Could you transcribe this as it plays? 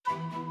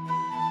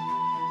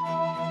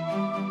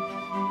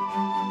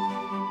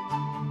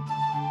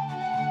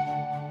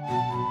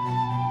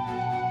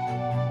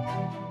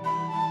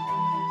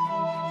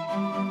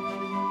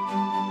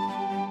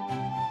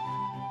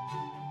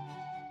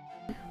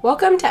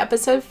Welcome to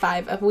episode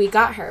 5 of We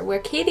Got Her, where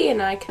Katie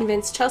and I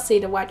convinced Chelsea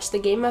to watch the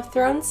Game of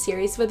Thrones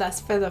series with us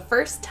for the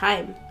first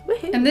time.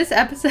 In this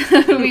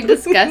episode, we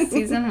discuss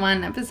Season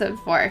 1, Episode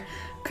 4,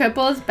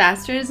 Cripples,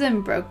 Bastards,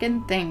 and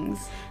Broken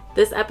Things.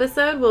 This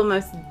episode will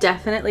most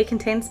definitely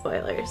contain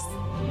spoilers.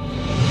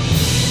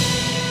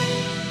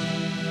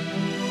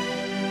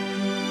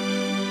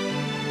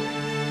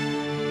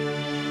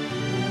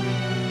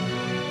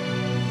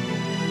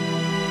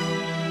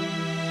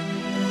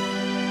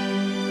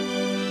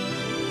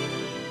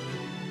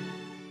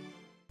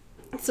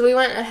 So we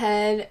went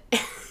ahead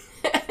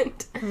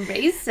and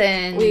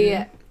Raisin. we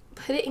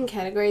put it in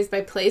categories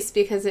by place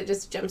because it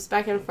just jumps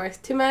back and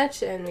forth too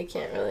much and we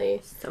can't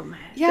really... So mad.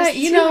 Yeah, Just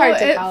you too know, hard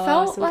to it follow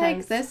felt sometimes.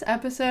 like this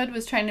episode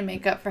was trying to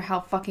make up for how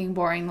fucking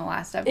boring the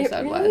last It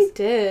episode really was.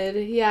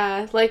 did,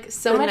 yeah. Like,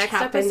 so the much next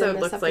happened episode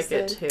in this looks episode.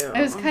 like it too.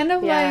 It was kind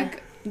of Yeah.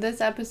 like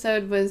this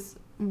episode was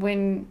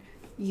when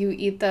you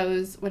eat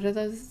those, what are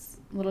those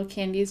little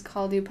candies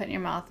called you put in your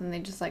mouth and they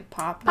just like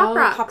pop? Pop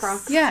rocks. Pop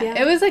rocks. Yeah,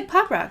 it was like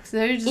Pop Rocks.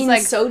 They're just in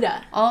like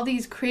soda. all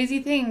these crazy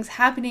things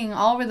happening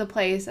all over the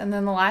place, and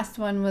then the last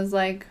one was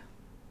like,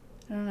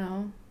 I don't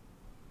know,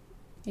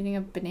 eating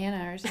a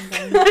banana or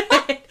something.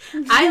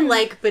 I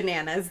like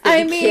bananas.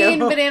 I Thank mean,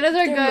 you. bananas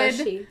are They're good.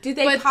 mushy. Do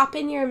they but- pop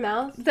in your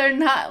mouth? They're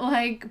not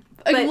like,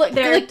 But look,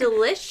 they're like,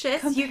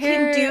 delicious. You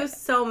compare- can do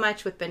so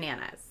much with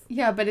bananas.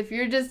 yeah, but if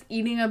you're just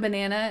eating a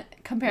banana,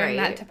 comparing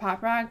that Right. to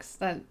Pop Rocks,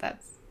 that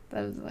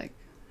was like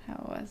how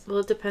it was. Well,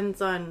 it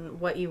depends on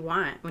what you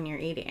want when you're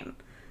eating.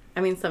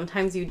 I mean,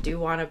 sometimes you do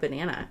want a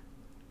banana.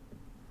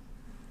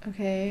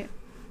 Okay,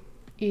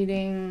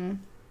 eating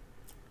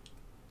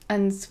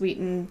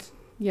unsweetened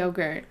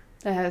yogurt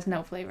that has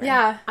no flavor.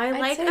 Yeah. I I'd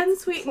like say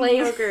unsweetened plain.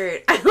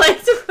 yogurt. I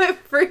like to put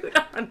fruit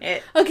on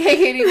it. Okay,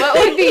 Katie, what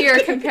would be your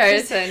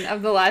comparison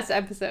of the last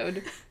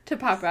episode to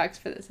Pop Rocks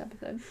for this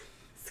episode?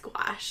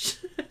 Squash.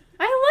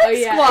 I like Oh,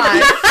 yeah.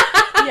 squash.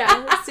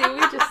 Yeah, see, we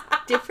just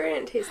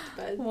different taste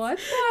buds. What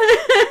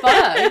the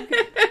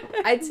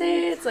fuck? I'd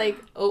say it's like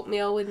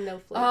oatmeal with no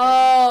flavor.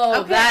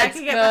 Oh, Okay, I that's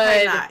can good. get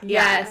behind that.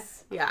 Yeah.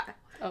 Yes. Yeah.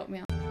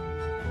 Oatmeal.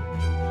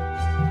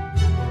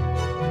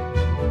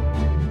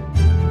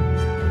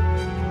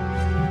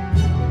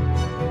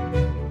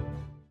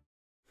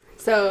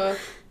 So,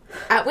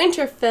 at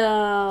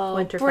Winterfell,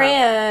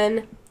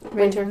 Winterfell.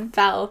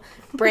 Winterfell,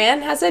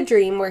 Bran has a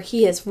dream where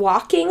he is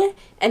walking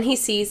and he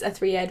sees a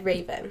three-eyed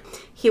raven.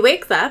 He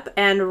wakes up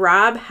and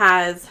Robb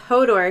has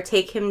Hodor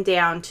take him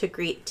down to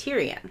greet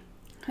Tyrion.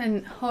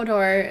 And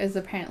Hodor is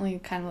apparently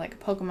kind of like a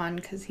Pokemon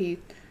because he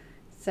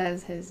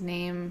says his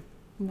name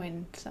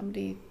when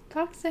somebody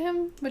talks to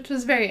him, which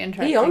was very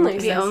interesting. He only He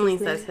says only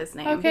his name. says his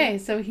name. Okay,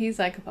 so he's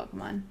like a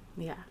Pokemon.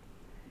 Yeah.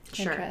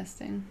 Sure.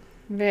 Interesting.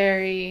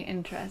 Very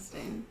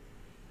interesting.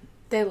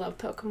 They love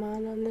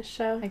Pokemon on this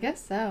show. I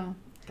guess so.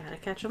 Gotta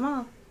catch them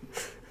all.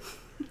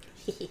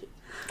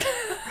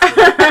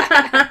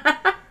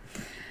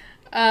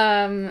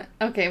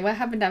 Okay, what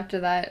happened after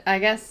that? I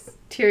guess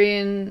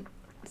Tyrion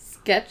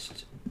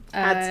sketched.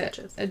 Had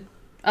sketches.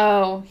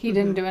 He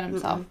didn't do it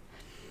himself.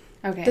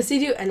 Okay. Does he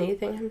do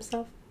anything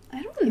himself?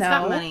 I don't He's know.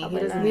 got money. He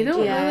Probably doesn't not. We need don't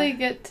to. Yeah. really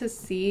get to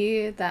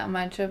see that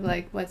much of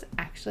like what's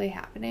actually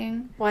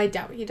happening. Well, I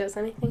doubt he does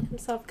anything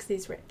himself because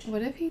he's rich.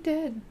 What if he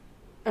did?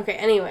 Okay,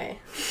 anyway.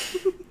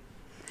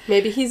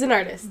 Maybe he's an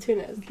artist. Who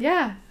knows?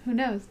 Yeah, who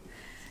knows?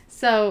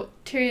 So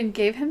Tyrion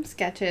gave him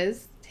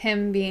sketches,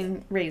 him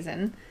being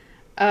Raisin,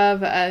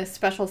 of a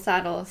special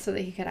saddle so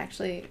that he could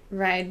actually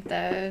ride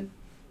the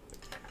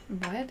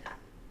what?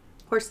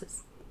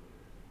 Horses.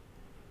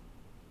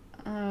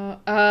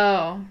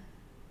 Oh.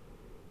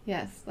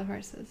 Yes, the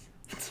horses.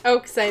 Oh,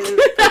 because I didn't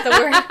put the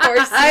word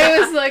horse. I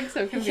was like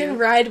so He can confused.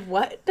 ride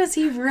what? Does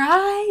he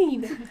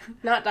ride?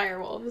 Not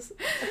direwolves.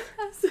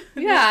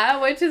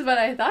 Yeah, which is what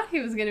I thought he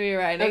was going to be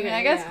riding. Okay,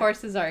 I guess yeah.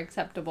 horses are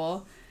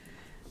acceptable.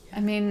 I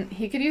mean,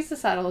 he could use the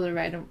saddle to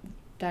ride a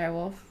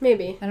direwolf.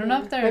 Maybe. I don't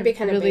know if they're Might be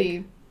kind of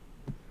really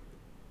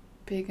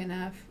big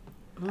enough.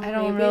 Well, I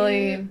don't maybe-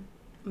 really...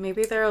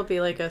 Maybe there'll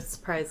be like a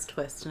surprise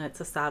twist and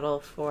it's a saddle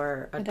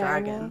for a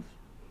dragon.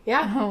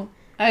 Yeah. Oh,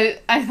 I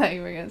thought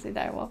you were going to say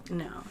direwolf.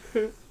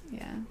 No.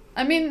 Yeah.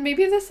 I mean,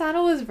 maybe the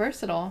saddle is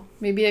versatile.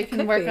 Maybe it can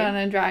could work be. on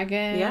a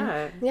dragon.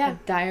 Yeah. Yeah. A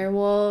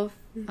direwolf,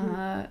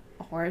 Mhm.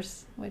 a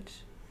horse, which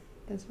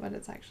is what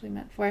it's actually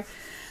meant for.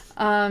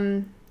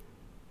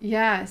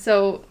 Yeah,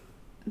 so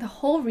the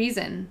whole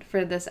reason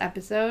for this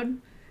episode,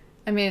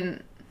 I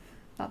mean,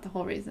 not the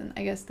whole reason.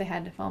 I guess they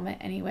had to film it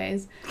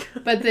anyways.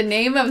 But the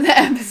name of the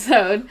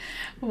episode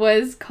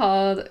was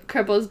called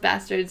Cripples,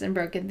 Bastards, and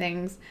Broken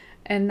Things.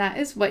 And that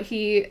is what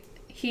he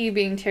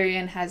being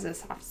Tyrion has a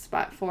soft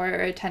spot for,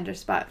 or a tender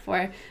spot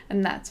for.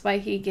 And that's why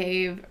he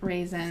gave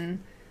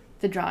Raisin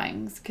the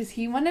drawings. Because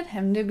he wanted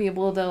him to be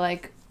able to,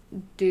 like,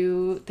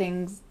 do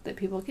things that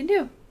people can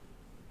do.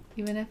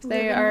 Even if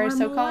they Live a are normal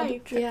so-called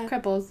life. Yeah.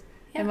 cripples.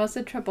 Yeah. And most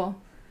of triple.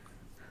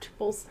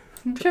 Triples.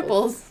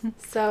 Triples.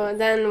 So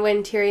then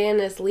when Tyrion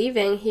is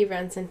leaving, he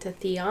runs into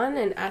Theon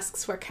and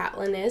asks where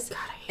Catelyn is. God,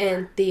 I hate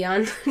And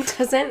Theon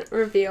doesn't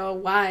reveal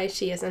why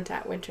she isn't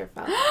at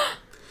Winterfell.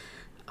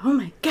 Oh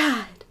my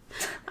god.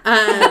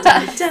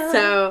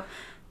 So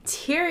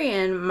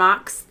Tyrion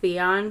mocks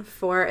Theon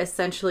for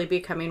essentially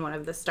becoming one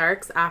of the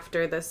Starks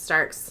after the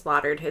Starks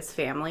slaughtered his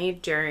family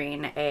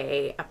during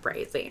a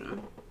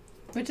uprising.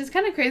 Which is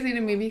kind of crazy to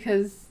me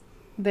because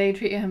they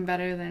treat him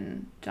better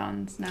than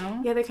Jon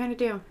Snow. Yeah, they kind of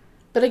do.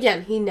 But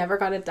again, he never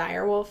got a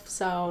direwolf,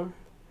 so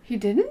He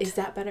didn't? is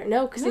that better?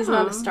 No, because he's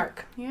not a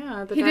Stark.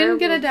 Yeah, He didn't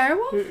get a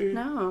direwolf? Mm-mm.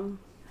 No.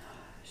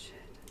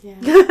 Yeah.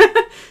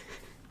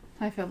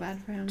 I feel bad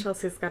for him.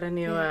 Chelsea's got a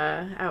new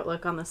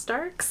outlook on the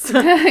Starks.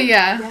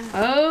 Yeah.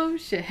 Oh,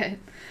 shit.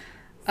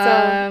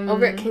 So,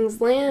 over at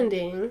King's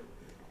Landing,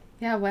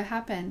 Yeah, what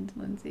happened,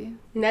 Lindsay?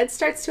 Ned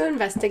starts to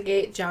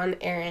investigate Jon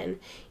Arryn.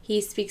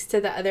 He speaks to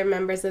the other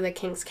members of the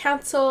King's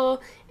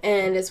Council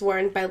and is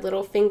warned by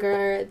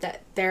Littlefinger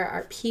that there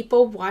are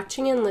people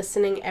watching and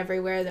listening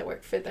everywhere that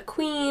work for the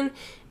Queen,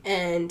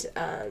 and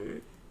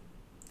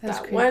That's that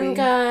creepy. one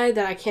guy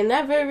that I can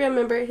never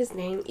remember his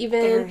name,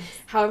 even Varys.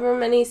 however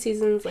many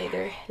seasons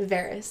later,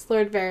 Varys,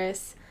 Lord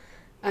Varys.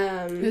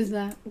 Who's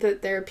that?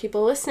 That there are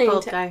people listening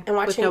Bald to guy and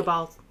with watching. no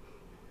balls.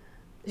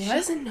 She What?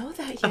 doesn't know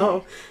that yet.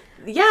 Oh.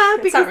 Yeah,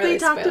 It's because not really they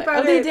talked spoiler.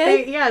 about Oh, they it.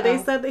 did? They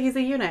Oh. said that he's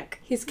a eunuch.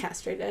 He's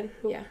castrated.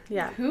 Yeah.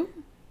 Yeah. Who?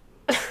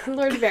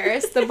 Lord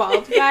Varys, the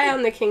bald guy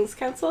on the King's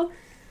Council.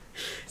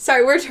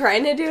 Sorry, we're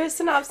trying to do a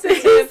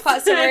synopsis and a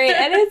plot summary,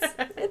 and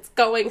it's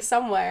going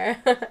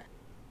somewhere.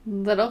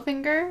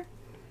 Littlefinger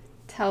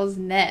tells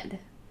Ned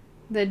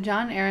that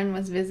Jon Arryn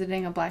was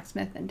visiting a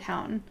blacksmith in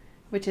town,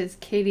 which is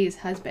Katie's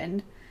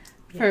husband,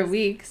 for Yes.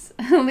 weeks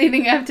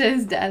leading up to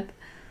his death.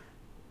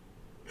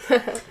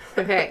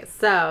 Okay,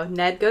 so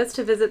Ned goes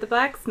to visit the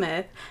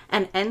blacksmith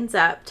and ends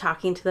up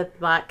talking to the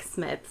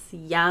blacksmith's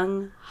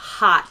young,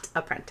 hot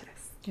apprentice.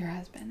 Your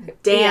husband.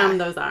 Damn Yeah.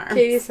 those arms.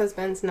 Katie's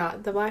husband's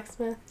not the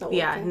blacksmith. The old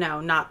Yeah, guy.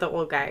 no, not the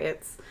old guy.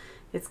 It's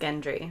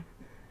Gendry.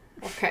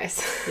 Okay.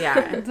 So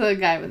Yeah, The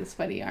guy with the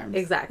sweaty arms.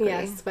 exactly.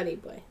 yeah, sweaty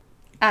boy.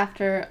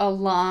 After a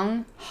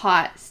long,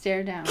 hot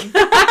stare down,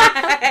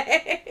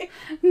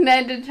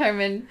 Ned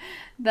determined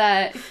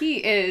that he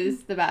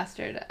is the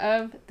bastard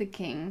of the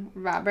king,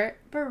 Robert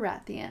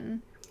Baratheon.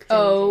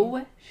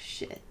 Oh,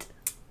 shit.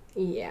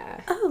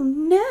 Yeah. Oh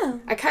no.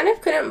 I kind of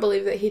couldn't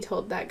believe that he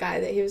told that guy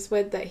that he was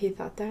with that he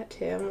thought that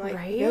too. I'm like,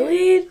 Right?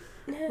 really?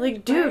 Ned, Like, why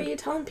dude. are you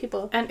telling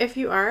people? And if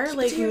you are, Keep it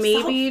like, to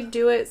yourself. maybe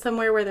do it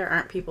somewhere where there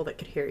aren't people that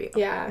could hear you.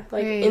 Yeah,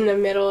 like Right. in the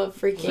middle of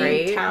freaking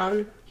Right?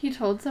 town. He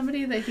told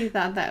somebody that he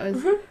thought that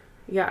was...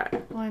 Yeah.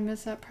 Oh, I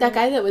missed that part. That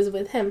guy that was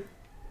with him.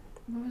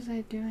 What was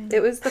I doing?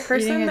 It was the Eating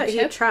person a that he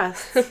chip?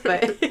 trusts,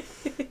 but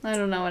I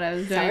don't know what I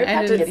was doing. Sour I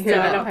Patch didn't Kids? hear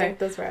No, I that don't part. think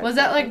those were. Was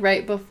that like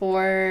right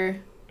before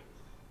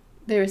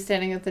they were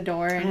standing at the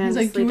door and I he's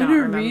like, "Do honestly you don't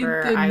want to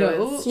remember. read the I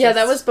note?" was Yeah,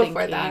 that just was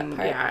before that thinking,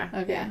 part. Yeah.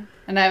 Okay. Yeah.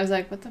 And I was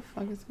like, "What the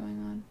fuck is going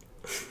on?"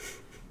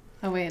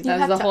 Oh wait, You that was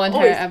have the to whole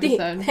entire always be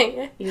episode.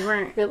 paying- You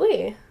weren't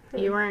Really?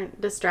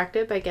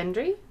 distracted by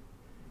Gendry?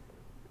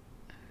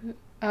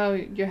 Oh,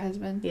 your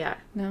husband? Yeah.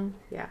 No.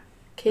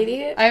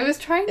 Katie I was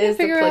trying to is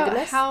the figure out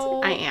polygamist.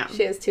 how I am.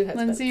 She has two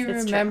husbands. Lindsay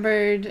It's true.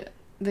 remembered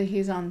that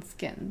he's on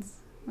Skins.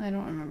 I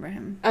don't remember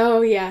him.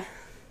 Oh, yeah.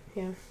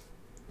 Yeah.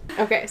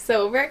 Okay,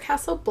 so over at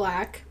Castle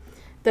Black,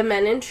 the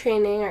men in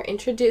training are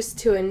introduced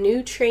to a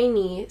new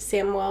trainee,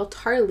 Samuel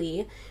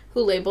Tarly,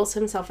 who labels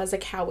himself as a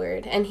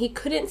coward, and he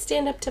couldn't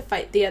stand up to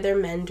fight the other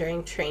men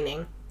during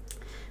training.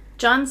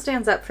 John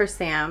stands up for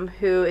Sam,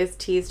 who is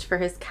teased for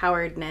his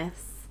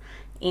cowardness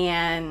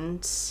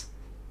and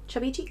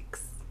chubby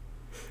cheeks.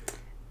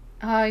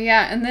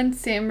 Yeah, and then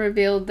Sam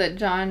revealed that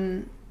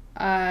John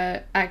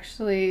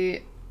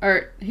he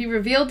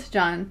revealed to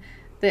John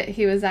that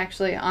he was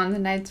actually on the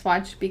Night's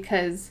Watch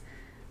because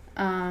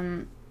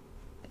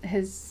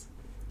his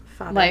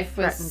Father life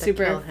was threatened to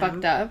super kill him.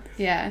 fucked up.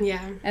 Yeah.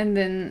 Yeah. And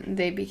then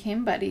they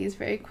became buddies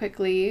very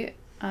quickly,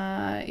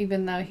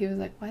 even though he was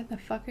like, "Why the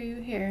fuck are you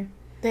here?"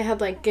 They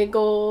had, like,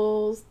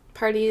 giggles,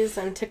 parties,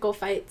 and tickle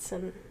fights,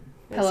 and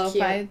it was Pillow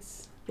cute.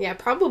 fights, Yeah,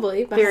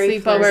 probably. But Very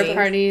sleepover flirty.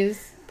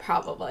 parties.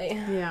 Probably.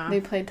 Yeah.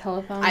 They played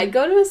telephone. I'd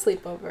go to a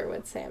sleepover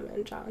with Sam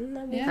and John.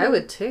 That'd be Yeah. I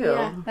would too.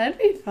 Yeah. That'd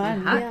be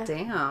fun. Hot Yeah.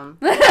 damn.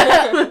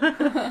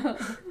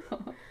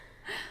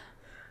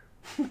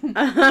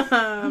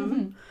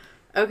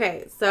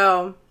 Okay,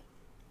 so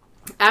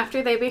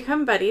after they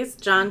become buddies,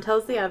 John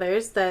tells the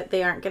others that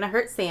they aren't going to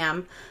hurt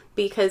Sam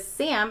because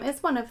Sam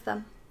is one of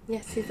them.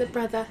 Yes, he's a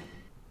brother.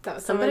 That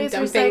was Somebody's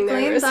someone dumping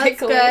their recycling,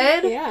 that's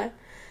recycling. good. Yeah.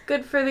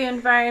 Good for the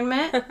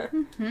environment.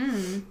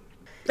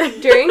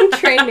 During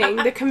training,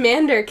 the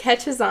commander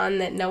catches on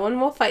that no one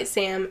will fight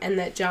Sam and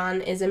that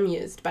John is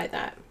amused by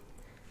that.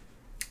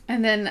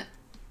 And then,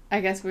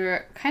 I guess we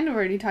were kind of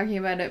already talking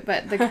about it,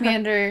 but the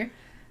commander,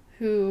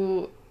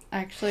 who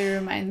actually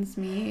reminds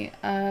me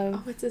Oh,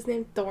 of... what's his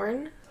name?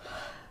 Thorn?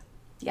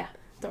 Yeah.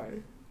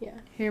 Thorn. Yeah.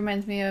 He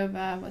reminds me of,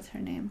 what's her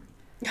name?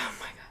 Oh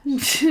my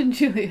gosh.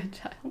 Julia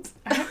Childs.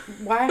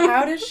 Why?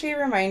 How does she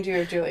remind you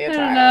of Julia I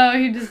don't know,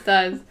 he just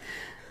does.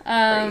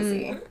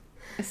 Crazy.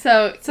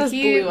 So Says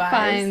he blue eyes.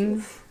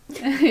 finds...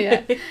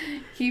 yeah.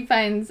 he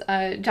finds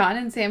John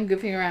and Sam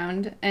goofing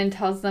around and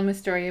tells them a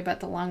story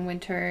about the long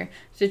winter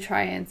to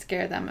try and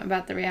scare them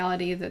about the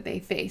reality that they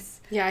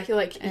face. Yeah, he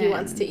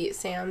wants to eat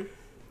Sam.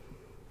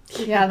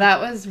 Yeah, that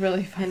was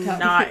really fucked up.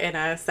 Not in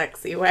a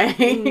sexy way.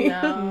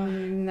 No.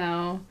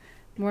 No.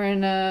 More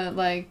in a,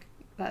 like,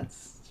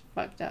 that's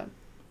fucked up.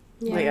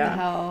 Yeah. What the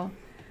hell?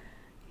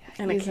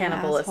 Yeah, In a he's an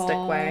cannibalistic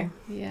asshole. way.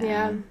 Yeah.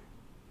 Yeah.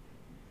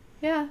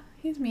 Yeah,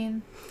 he's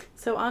mean.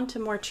 So on to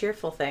more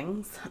cheerful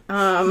things.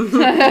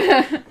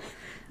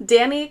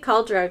 Danny,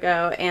 Khal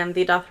Drogo, and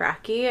the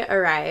Dothraki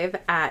arrive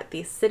at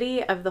the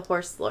city of the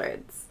Horse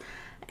Lords.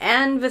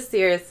 And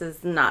Viserys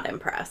is not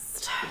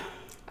impressed.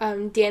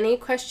 Danny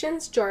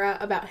questions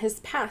Jorah about his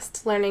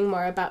past, learning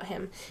more about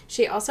him.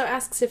 She also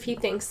asks if he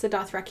thinks the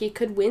Dothraki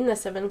could win the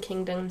Seven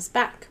Kingdoms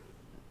back.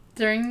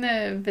 During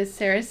the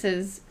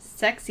Viserys'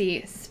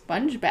 sexy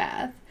sponge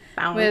bath,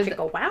 Bow, With-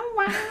 chicka, wow,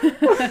 wow.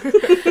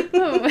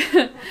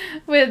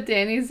 with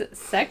Danny's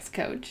sex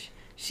coach,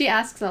 she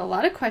asks a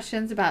lot of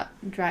questions about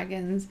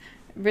dragons.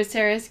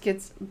 Viserys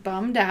gets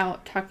bummed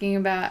out talking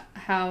about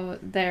how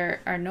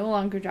there are no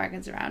longer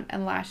dragons around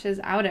and lashes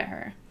out at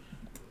her.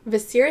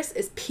 Viserys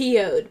is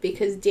PO'd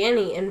because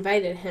Danny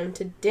invited him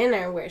to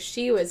dinner where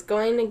she was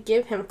going to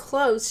give him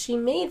clothes she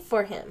made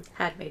for him.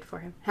 Had made for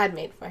him.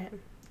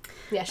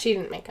 Yeah, she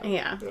didn't make them.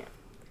 Yeah. Yeah.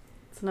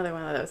 It's another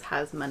one of those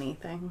has money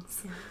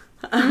things.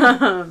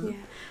 Yeah.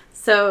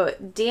 So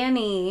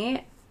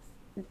Danny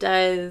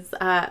does,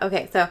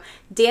 so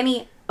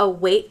Danny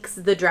awakes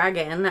the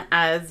dragon,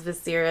 as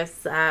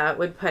Viserys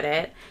would put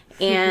it,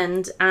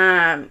 and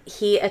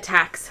he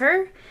attacks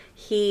her.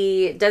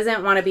 He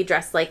doesn't want to be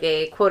dressed like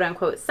a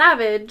quote-unquote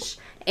savage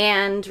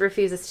and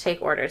refuses to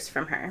take orders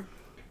from her.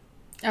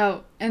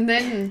 Oh, and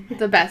then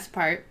the best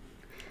part.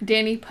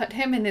 Danny put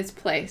him in his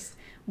place,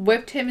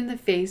 whipped him in the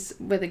face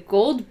with a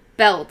gold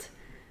belt,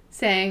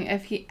 saying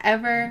if he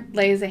ever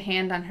lays a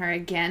hand on her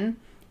again,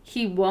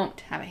 he won't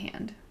have a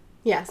hand.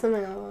 Yeah,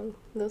 something along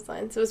those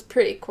lines. It was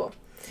pretty cool.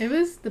 It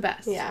was the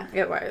best. Yeah.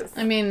 It was.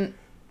 I mean,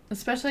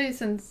 especially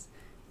since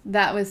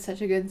that was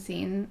such a good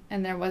scene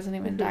and there wasn't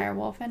even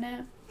direwolf in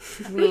it.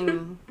 I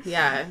mean,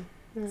 yeah.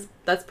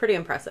 That's pretty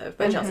impressive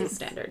by Chelsea's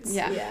standards.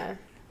 Yeah. Yeah.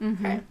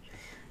 Mm-hmm.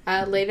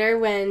 Okay. Later,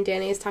 when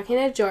Danny is talking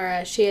to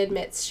Jorah, she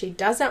admits she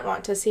doesn't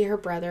want to see her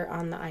brother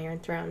on the Iron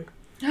Throne.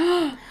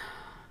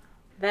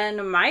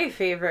 Then my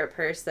favorite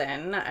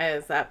person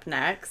is up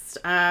next.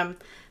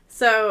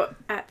 So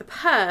at the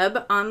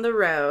pub on the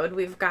road,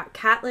 we've got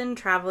Catelyn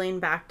traveling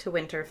back to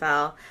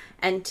Winterfell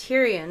and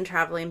Tyrion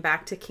traveling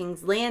back to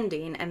King's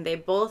Landing, and they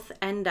both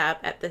end up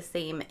at the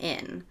same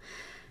inn.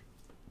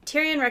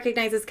 Tyrion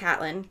recognizes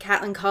Catelyn.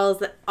 Catelyn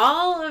calls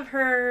all of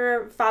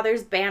her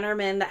father's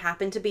bannermen that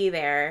happen to be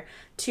there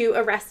to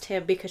arrest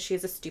him because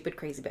she's a stupid,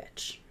 crazy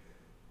bitch.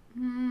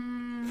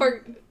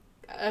 For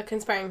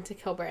conspiring to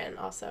kill Bran,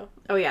 also.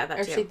 Oh, yeah, that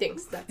Or too. she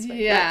thinks that's right.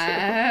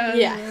 Yeah.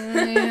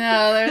 Yeah. You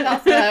know, there's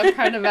also that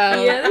part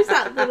about Yeah, there's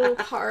that little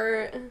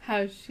part.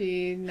 how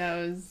she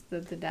knows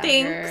that the dagger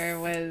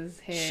Thinks was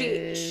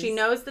his. She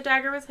knows the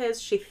dagger was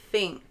his. She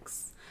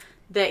thinks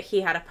that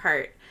he had a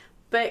part.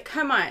 But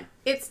come on,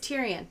 it's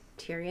Tyrion.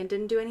 Tyrion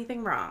didn't do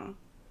anything wrong.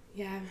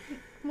 Yeah.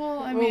 Well,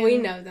 I Well, mean, we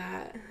know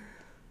that.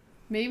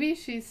 maybe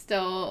she's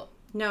still.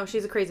 No,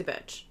 she's a crazy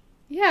bitch.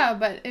 Yeah,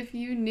 but if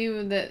you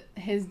knew that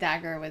his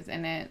dagger was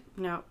in it,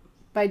 No.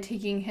 by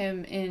taking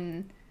him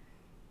in,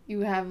 you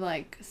have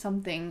like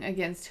something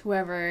against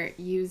whoever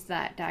used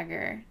that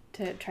dagger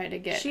to try to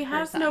get. She her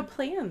has son. no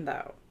plan,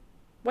 though.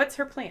 What's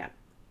her plan?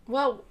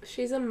 Well,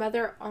 she's a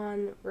mother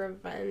on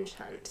revenge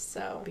hunt,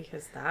 so.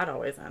 Because that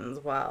always ends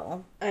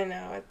well. I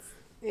know, it's.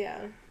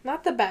 Yeah.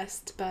 Not the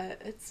best, but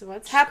it's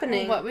what's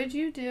happening. What would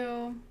you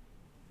do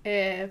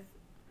if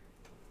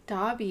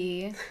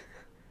Dobby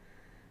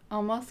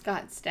almost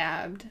got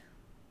stabbed?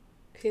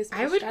 He's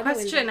I would pushed out a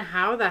question window.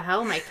 how the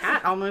hell my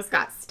cat almost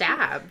got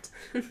stabbed.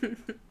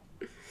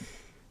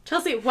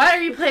 Chelsea, what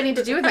are you planning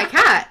to do with my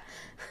cat?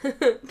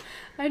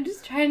 I'm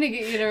just trying to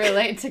get you to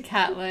relate to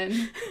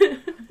Catelyn.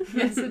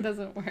 Yes, it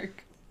doesn't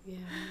work. Yeah.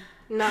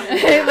 Not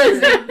with It was,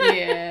 Catelyn.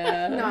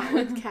 yeah. Not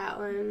with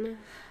Catelyn.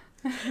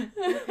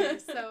 Okay,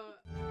 so.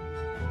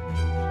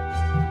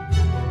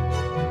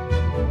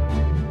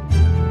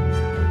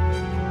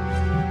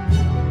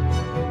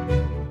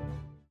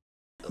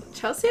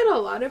 Chelsea had a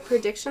lot of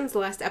predictions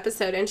last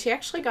episode, and she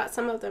actually got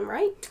some of them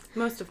right.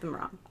 Most of them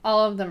wrong.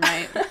 All of them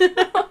right.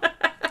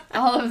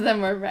 All of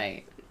them were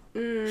right.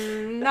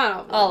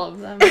 Not All of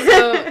them.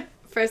 So,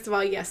 first of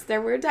all, yes,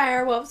 there were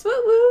direwolves. Woo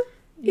woo.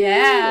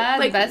 Yeah,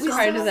 Like, the best we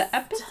part of saw the all of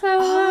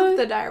episode.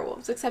 the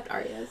direwolves, except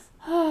Arya's.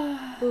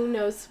 Who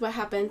knows what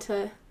happened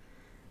to...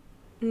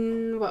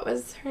 what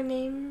was her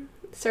name?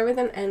 Start with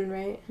an N,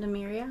 right?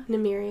 Nymeria?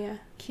 Nymeria.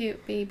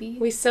 Cute baby.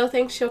 We still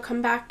think she'll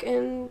come back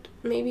and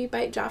maybe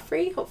bite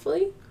Joffrey,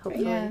 hopefully.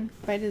 Hopefully. Yeah,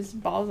 bite his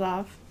balls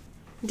off.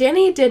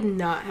 Danny did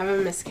not have a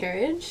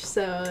miscarriage,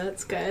 so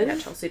that's good. Yeah,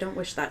 Chelsea, don't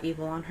wish that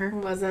evil on her.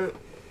 Wasn't...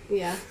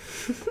 Yeah.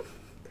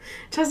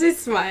 Chelsea's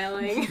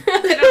smiling.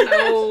 I don't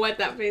know what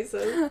that face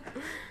is.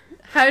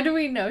 How do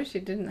we know she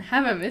didn't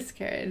have a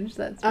miscarriage?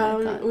 That's what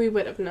I thought. We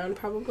would have known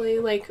probably.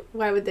 Like,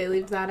 why would they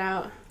leave that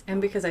out?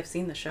 And because I've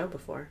seen the show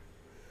before.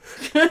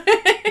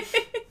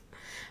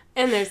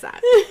 And there's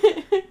that.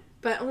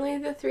 But only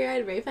the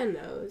three-eyed raven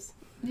knows.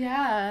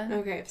 Yeah.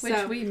 Okay, Which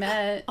so we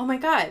met. Oh my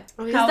god.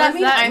 Oh, Does yeah. that was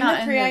mean that I'm not the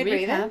in three-eyed the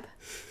raven? recap?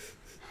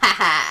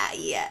 Haha,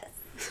 yes.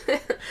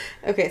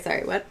 Okay,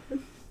 sorry, what?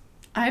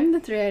 I'm the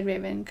three-eyed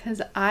raven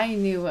because I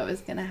knew what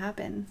was going to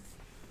happen.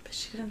 But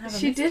she didn't have a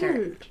she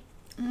miscarriage.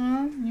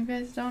 didn't. You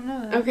guys don't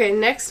know that. Okay,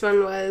 next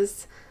one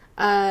was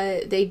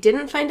they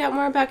didn't find out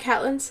more about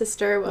Catelyn's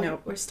sister. Well,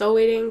 Nope. we're still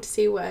waiting to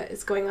see what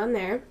is going on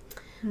there.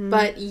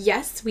 But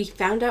yes, we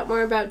found out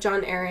more about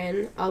John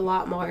Aaron, a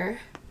lot more.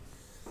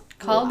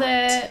 Called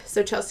it.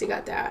 So Chelsea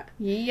got that.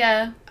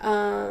 Yeah.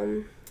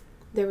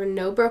 There were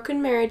no broken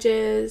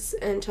marriages,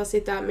 and Chelsea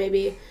thought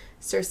maybe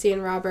Cersei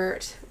and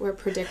Robert were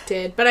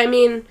predicted. But I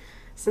mean,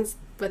 since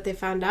what they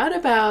found out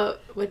about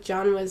what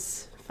John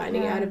was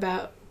finding out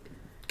about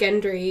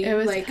Gendry, It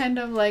was like, kind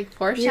of like you're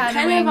foreshadowing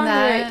kind of on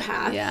that. the right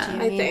path. Yeah.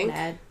 I think.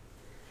 Ned.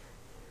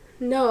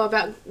 No,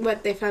 about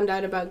what they found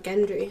out about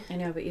Gendry. I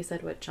know, but you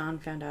said what John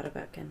found out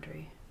about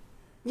Gendry.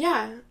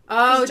 Yeah.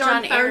 Oh, 'Cause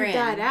John found Aaron.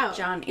 that out.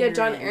 John Yeah,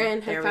 John Aaron. Aaron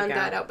There had we found go.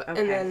 that out,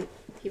 Okay. and then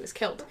he was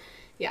killed.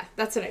 Yeah,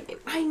 that's what I mean.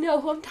 I know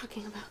who I'm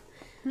talking about.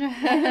 You're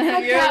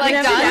You like,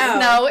 never Jon know.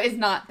 Snow is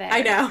not there.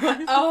 I know.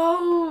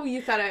 Oh,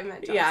 you thought I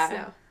meant Jon Yeah.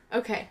 Snow.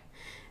 Okay.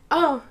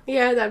 Oh,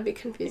 yeah, that'd be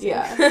confusing.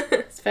 Yeah.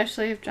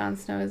 Especially if Jon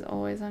Snow is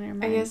always on your I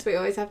mind. guess we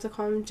always have to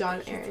call him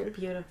John Aaron.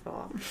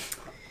 Beautiful.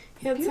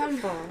 He had some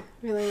Beautiful.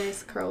 really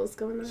nice curls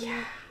going on.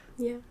 Yeah.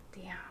 Yeah.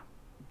 Yeah.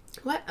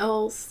 What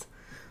else?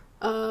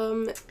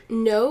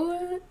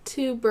 No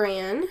to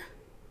Bran.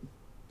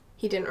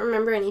 He didn't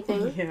remember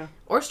anything. Yeah.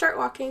 Or start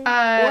walking. Or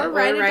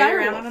ride a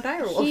around on direwolf a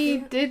direwolf. He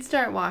did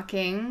start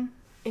walking.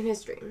 in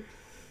his dream.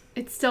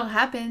 It still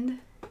happened.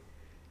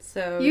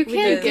 So You we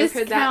can't did give her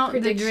that discount the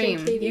prediction,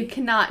 dream. Katie. You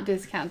cannot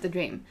discount the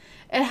dream.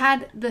 It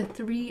had the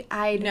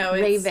three-eyed no,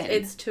 raven.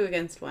 it's 2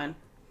 against 1.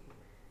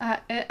 I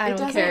It don't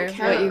doesn't care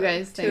count. what you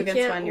guys Two think. He against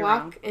can't one, you're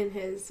walk wrong. in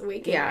his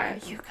waking Yeah.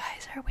 life. You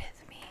guys are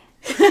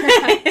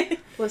with me.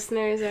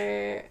 Listeners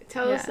are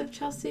tell us Yeah. if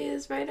Chelsea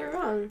is right or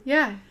wrong.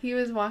 Yeah, he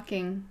was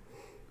walking.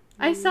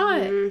 I saw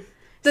it. Mm.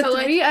 The So,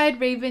 like- three-eyed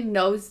raven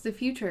knows the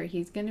future.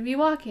 He's going to be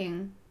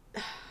walking.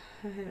 I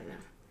don't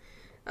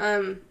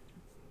know.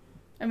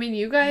 I mean,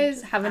 you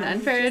guys have an I'm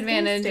unfair just gonna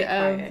advantage stay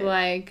of, quiet.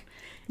 like,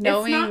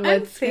 knowing not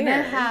what's going to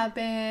unfair.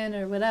 happen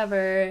or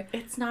whatever.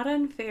 It's not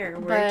unfair.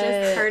 We're But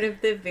just part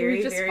of the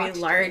very, just very watched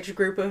large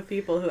group of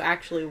people who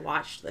actually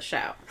watched the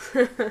show.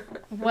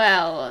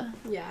 Well,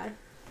 Yeah.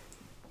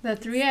 the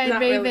three-eyed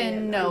not really raven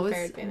an knows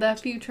unfair the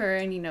advantage. future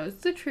and he knows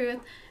the truth.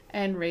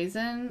 And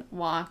Raisin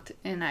walked,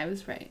 and I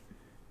was right.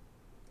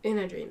 In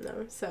a dream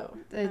though, so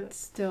It's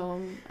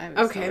still... I was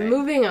okay, still right.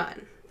 moving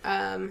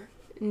on.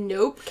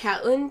 Nope,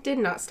 Catelyn did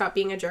not stop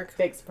being a jerk.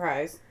 Big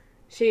surprise.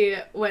 She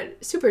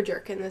went super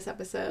jerk in this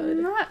episode.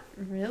 Not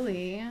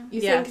really.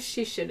 You Yeah. think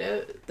she should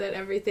have, that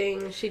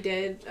everything she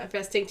did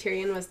arresting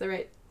Tyrion was the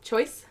right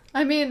choice?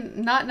 I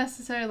mean, not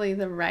necessarily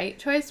the right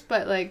choice,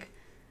 but, like,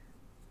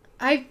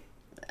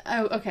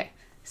 okay.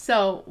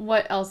 So,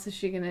 what else is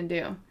she gonna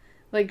do?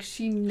 Like,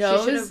 she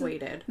knows She should have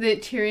waited.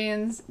 that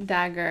Tyrion's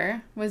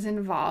dagger was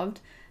involved.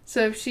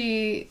 So, if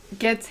she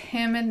gets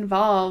him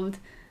involved,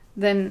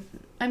 then,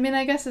 I mean,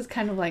 I guess it's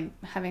kind of like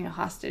having a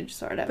hostage,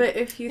 sort of. But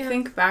if you Yeah.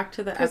 think back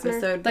to the Prisoner.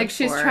 episode like,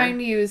 she's before, trying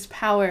to use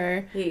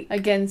power Like,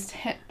 against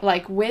him,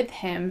 like, with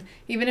him,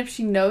 even if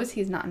she knows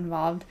he's not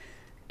involved.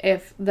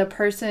 If the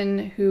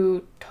person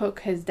who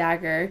took his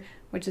dagger,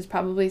 which is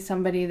probably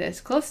somebody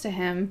that's close to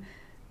him,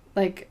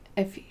 like,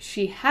 if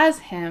she has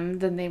him,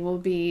 then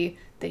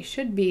they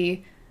should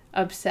be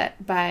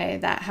upset by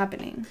that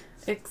happening.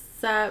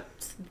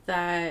 except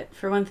that,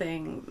 for one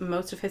thing,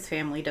 most of his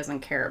family doesn't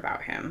care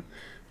about him.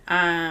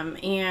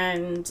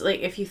 And, like,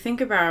 if you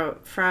think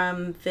about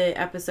from the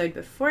episode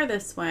before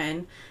this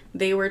one,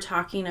 they were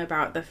talking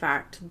about the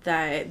fact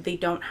that they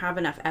don't have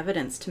enough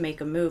evidence to make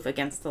a move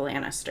against the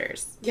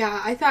Lannisters.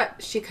 Yeah, I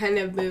thought she kind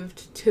of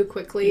moved too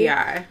quickly.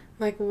 Yeah.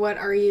 Like, what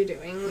are you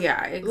doing?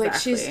 Yeah, exactly. Like,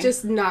 she's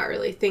just not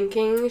really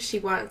thinking. She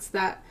wants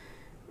that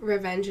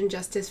revenge and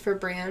justice for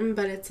Bran,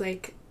 but it's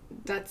like,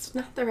 that's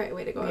not the right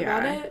way to go about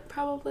Yeah. it,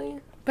 probably.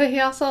 But he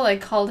also,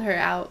 like, called her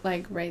out,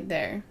 like, right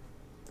there.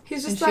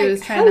 He's And just she like,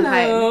 was trying to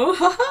hide. hello,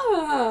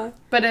 ha-ha.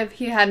 But if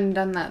he hadn't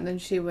done that, then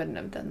she wouldn't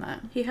have done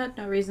that. He had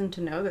no reason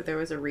to know that there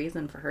was a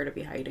reason for her to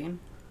be hiding.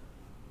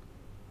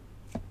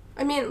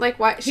 I mean, like,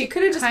 why? She He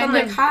could have just been kind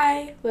like, of-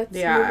 hi, let's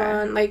Yeah. move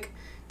on. Like,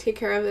 take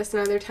care of this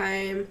another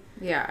time.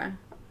 Yeah.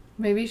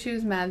 Maybe she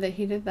was mad that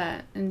he did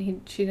that,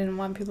 and she didn't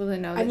want people to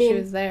know I that she mean,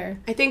 was there.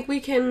 I think we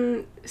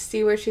can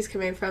see where she's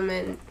coming from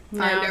and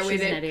find No, our way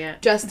she's an to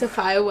idiot.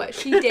 justify what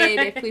she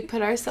did if we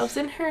put ourselves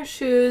in her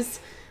shoes,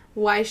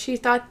 why she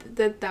thought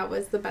that that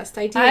was the best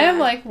idea. I am,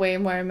 like, way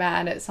more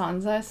mad at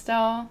Sansa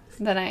still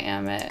than I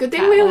am at Good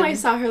thing we only Catelyn.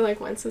 saw her, like,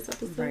 once this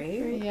episode.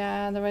 Right?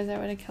 Yeah, otherwise I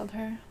would have killed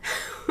her.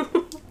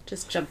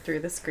 Just jumped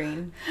through the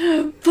screen.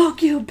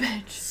 Fuck you,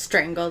 bitch.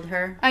 Strangled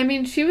her. I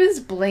mean, she was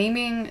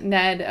blaming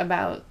Ned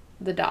about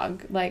the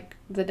dog, like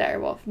the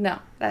direwolf. No,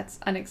 that's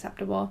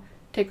unacceptable.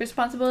 Take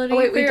responsibility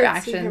for your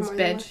actions,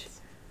 bitch.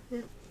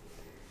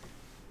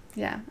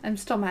 Yeah, I'm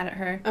still mad at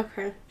her.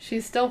 Okay.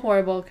 She's still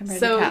horrible compared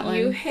to Catelyn. So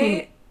you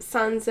hate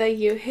Sansa,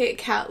 you hate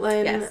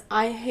Catelyn. Yes.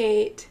 I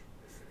hate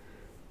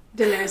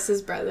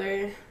Daenerys'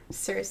 brother,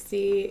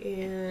 Cersei,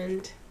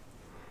 and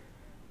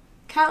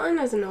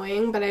Catelyn is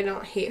annoying, but I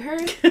don't hate her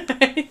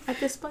at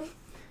this point,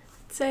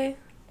 I'd say.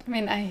 I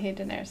mean, I hate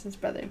Daenerys'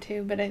 brother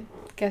too, but I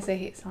guess I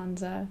hate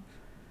Sansa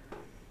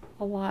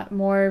a lot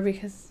more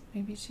because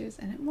maybe she was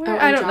in it more. Oh,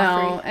 I and don't know.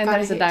 Joffrey. And Gotta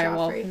there's a hate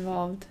direwolf Joffrey.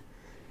 involved.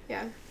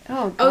 Yeah.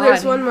 Oh, God. Oh,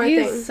 there's one more thing.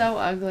 He's so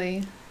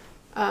ugly.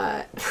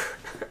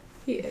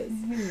 He is.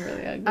 He's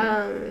really ugly.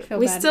 I feel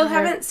We bad still for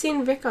her. haven't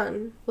seen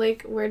Rickon.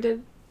 Like, where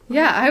did...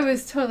 Yeah, I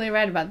was totally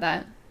right about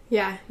that.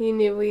 Yeah, you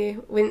knew we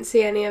wouldn't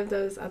see any of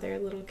those other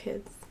little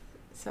kids.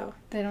 So,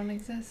 They don't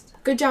exist.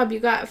 good job. You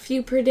got a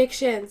few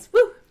predictions.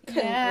 Woo!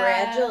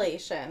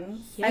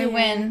 Congratulations. I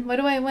win. What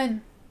do I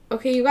win?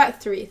 Okay, you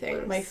got 3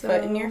 things. My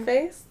foot in your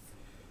face?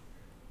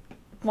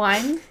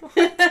 Wine?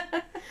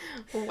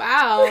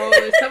 Wow,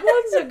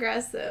 someone's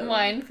aggressive.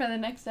 Wine for the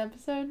next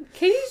episode?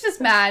 Katie's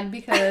just mad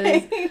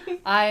because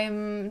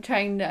I'm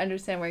trying to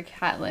understand where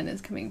Catelyn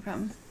is coming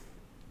from.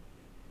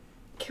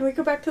 Can we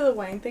go back to the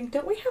wine thing?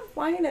 Don't we have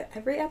wine at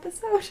every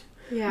episode?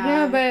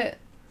 Yeah, but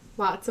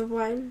lots of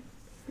wine.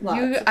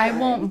 I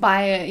won't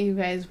buy it. You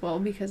guys will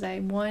because I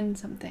won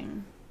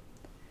something.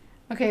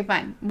 Okay,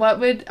 fine. What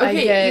would I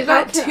get? You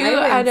got How can 2 I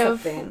win out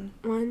of something?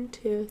 1,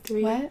 2,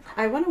 3. What?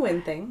 I want to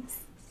win things.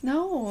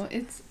 No,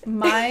 it's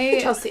my...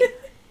 Chelsea,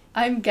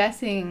 I'm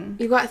guessing.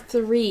 you got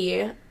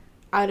 3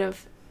 out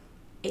of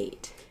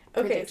 8.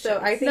 Okay, so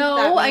I think No,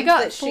 that means I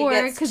got that she 4,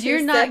 gets 'cause 2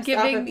 you're not sips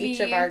giving off of each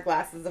of me- our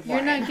glasses of You're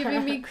wine. not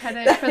giving me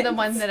credit for the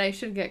one that I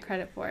should get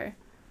credit for.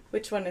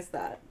 Which one is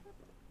that?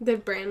 The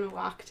brain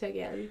walked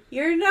again.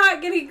 You're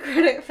not getting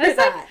credit for That's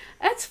that. like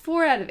that's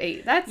 4 out of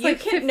 8. That's You like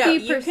can 50%. no,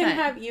 you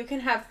can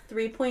have Still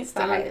an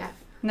 3.5. F.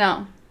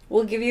 No,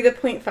 We'll give you the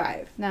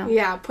 0.5. no.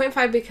 Yeah,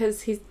 0.5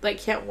 because he's like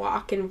can't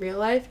walk in real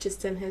life,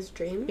 just in his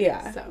dreams.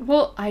 Yeah. So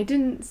Well, I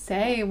didn't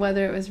say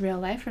whether it was real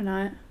life or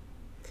not.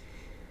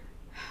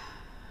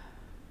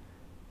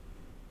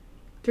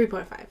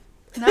 3.5.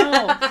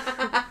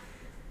 No.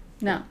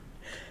 No.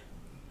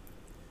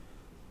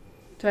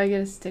 Do I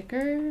get a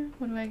sticker?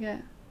 What do I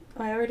get?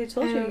 I already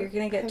told I you don't you're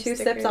gonna get have 2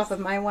 sips stickers. off of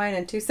my wine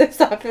and 2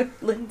 sips off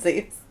of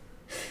Lindsay's.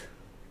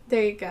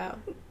 There you go.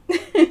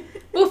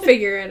 We'll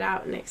figure it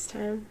out next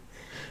time.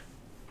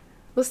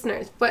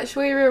 Listeners, what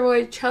should we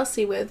reward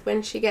Chelsea with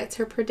when she gets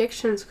her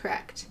predictions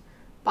correct?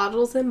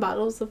 Bottles and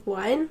bottles of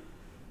wine?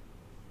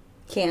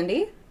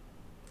 Candy?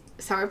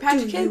 Sour Patch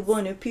Do you Kids?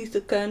 want a piece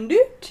of candy?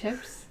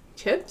 Chips?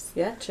 Chips?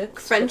 Yeah,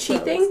 chips. Crunchy Chips are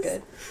always things?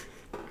 good.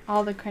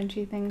 All the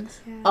crunchy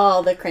things.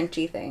 All the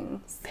crunchy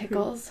things.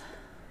 Pickles.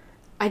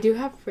 I do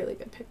have really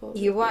good pickles.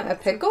 You want a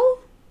pickle?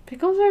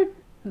 Pickles are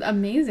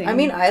amazing. I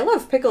mean, I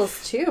love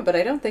pickles too, but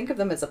I don't think of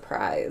them as a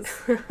prize.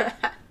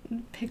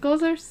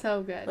 pickles are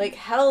so good. Like,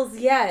 hells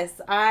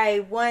yes,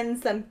 I won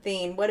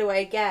something. What do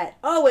I get?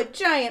 Oh, a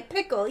giant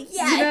pickle.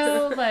 Yes! You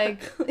know,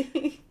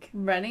 like,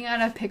 running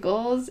out of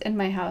pickles in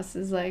my house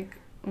is like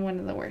one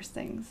of the worst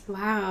things.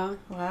 Wow.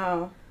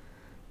 Wow.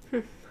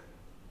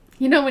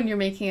 You know when you're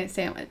making a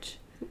sandwich.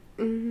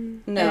 Mm.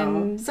 No.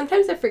 And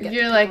Sometimes I forget.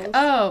 you're the like, pickles.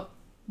 oh,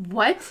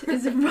 what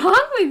is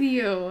wrong with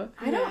you?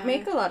 I don't Yeah.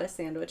 make a lot of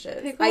sandwiches.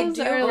 I Pickles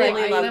do are, really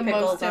like, love the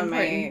pickles most on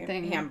my important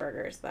thing.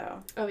 hamburgers, though.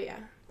 Oh, yeah.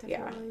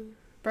 Yeah. Definitely.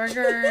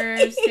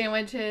 Burgers,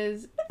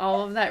 sandwiches,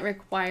 all of that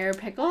require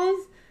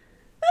pickles.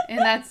 And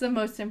that's the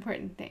most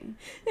important thing.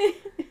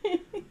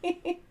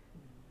 Did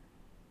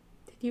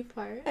you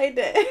fart? I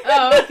did.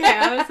 Oh, okay.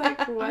 I was like,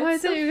 what? Oh, I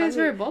thought you guys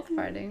were both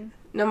farting.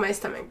 No, my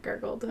stomach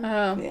gurgled. Oh.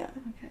 Yeah,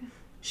 Okay.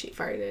 She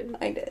farted.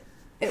 I did.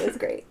 It was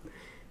great.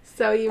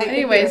 So you. I made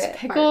Anyways, her fart.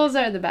 pickles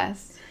are the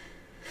best.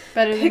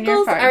 Better than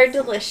Pickles your are farts.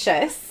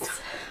 delicious.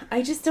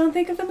 I just don't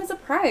think of them as a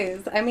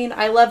prize. I mean,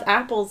 I love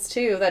apples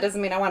too. That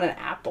doesn't mean I want an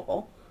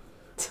apple.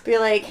 Be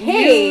like,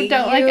 hey, You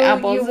don't like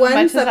apples you as won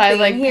much as I something.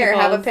 like Here,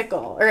 have a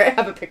pickles.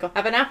 pickle. Or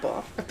have an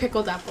apple. A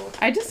pickled apple.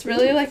 I just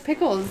really like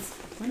pickles.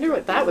 Wonder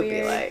what that would be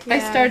Weird. like. Yeah. I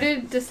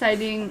started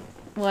deciding,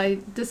 well, I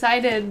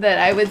decided that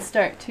I would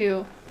start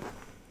to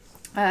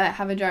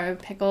have a jar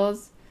of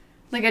pickles.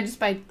 Like, I just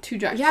buy 2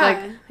 jars. Yeah.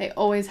 Like, I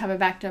always have a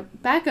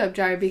backup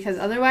jar because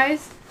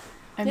otherwise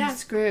I'm Yeah.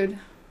 screwed.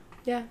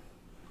 Yeah.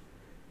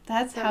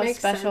 That's That how makes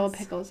special sense.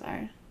 pickles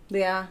are.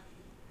 Yeah.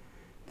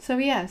 So,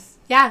 yes.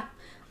 Yeah.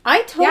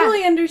 I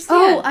totally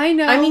understand. Oh, I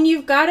know. I mean,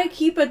 you've got to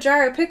keep a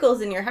jar of pickles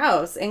in your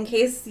house in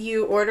case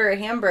you order a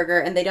hamburger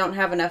and they don't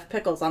have enough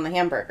pickles on the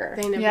hamburger.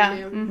 They never yeah.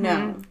 do. Mhm.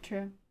 No.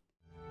 True.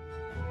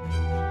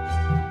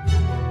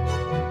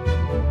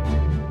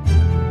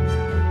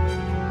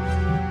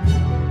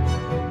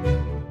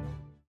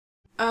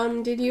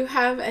 Did you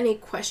have any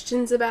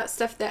questions about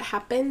stuff that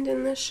happened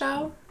in the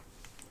show?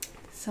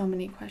 So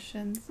many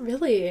questions.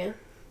 Really?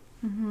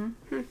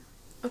 Mm-hmm.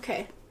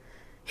 Okay.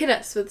 Hit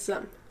us with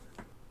some.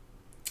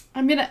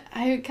 I mean,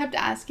 I kept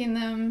asking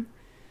them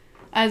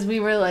as we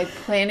were, like,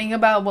 planning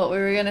about what we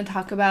were going to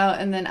talk about,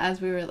 and then as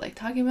we were, like,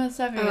 talking about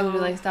stuff, you guys were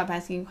like, stop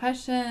asking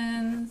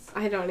questions.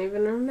 I don't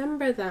even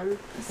remember them.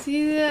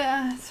 See,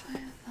 that's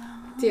why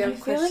Do you have I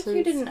feel questions? like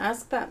you didn't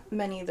ask that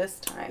many this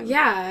time.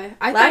 Yeah.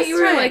 I Last thought you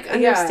were, time, like, yeah.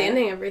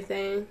 understanding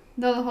everything.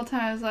 No, the whole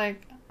time I was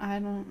like, I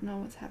don't know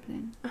what's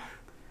happening.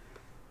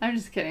 I'm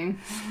just kidding.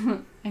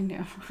 I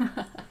knew.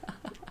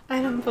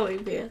 I don't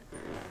believe you.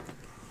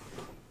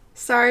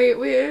 Sorry,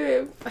 we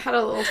had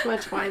a little too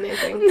much wine, I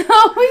think.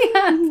 No, we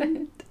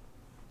haven't.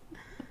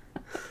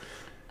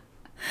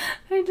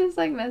 I'm just,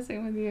 like,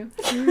 messing with you.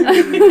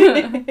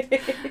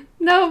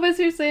 No, but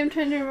seriously, I'm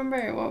trying to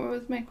remember. What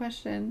was my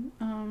question?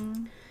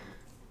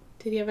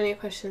 Did you have any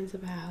questions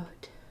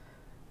about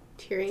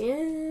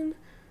Tyrion?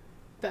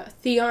 About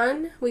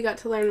Theon? We got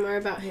to learn more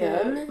about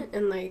him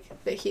and,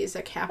 like, that he's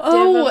a captive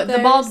of the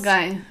bald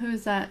guy. Who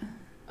is that?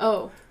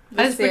 Oh.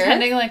 I was Viserys?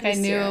 pretending like I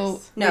knew Viserys.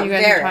 what No, you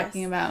guys Varys. were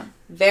talking about.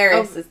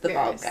 Varys is the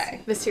bald Varys.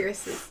 guy.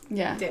 Viserys is...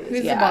 Yeah. Dennis.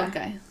 Who's Yeah. the bald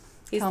guy?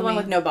 He's Tell the one me.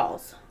 with no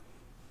balls.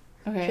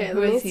 Okay, Okay, who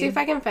let me is see he? if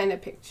I can find a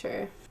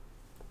picture.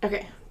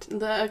 Okay,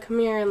 come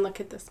here and look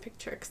at this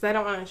picture, because I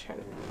don't want to turn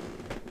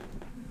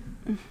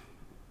it.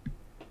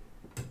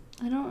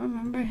 I don't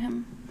remember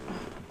him.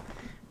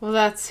 Well,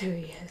 that's who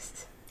he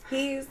is.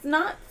 He's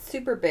not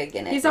super big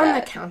in it. He's on the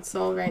yet.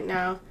 council right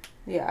now.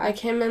 Yeah. Like,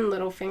 him and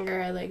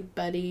Littlefinger are, like,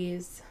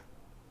 buddies.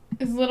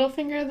 Is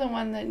Littlefinger the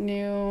one that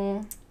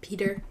knew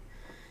Peter.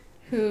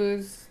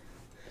 whose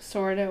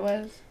sword it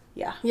was?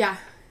 Yeah. Yeah.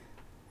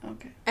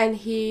 Okay. And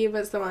he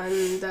was the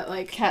one that,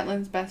 like,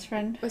 Catelyn's best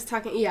friend? was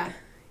talking... Yeah.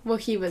 Well,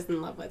 he was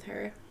in love with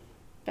her.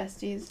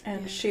 Besties.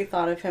 And Yeah. she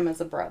thought of him as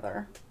a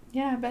brother.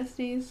 Yeah,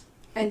 besties.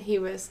 And he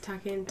was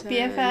talking to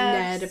BFFs.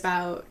 Ned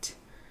about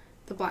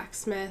the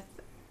blacksmith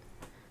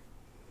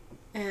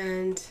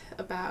and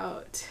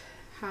about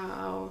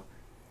how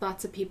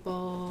lots of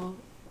people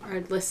are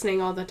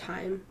listening all the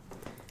time.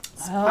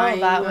 Oh, spying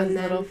that on was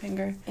them.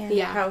 Littlefinger. And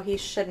Yeah. how he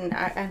shouldn't,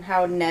 and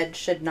how Ned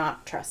should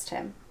not trust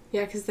him.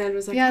 Yeah, because Ned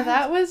was like, Yeah, "Oh."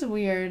 that was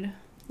weird.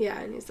 Yeah,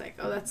 and he's like,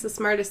 oh, that's the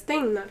smartest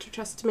thing, not to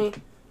trust me.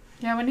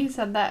 Yeah, when he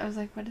said that, I was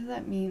like, what does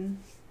that mean?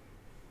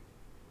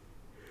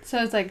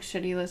 So it's like,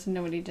 should he listen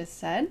to what he just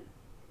said?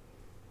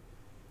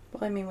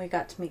 Well, I mean, we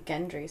got to meet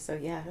Gendry, so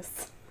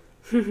yes.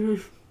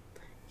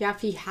 Yeah,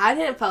 if he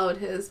hadn't followed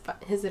his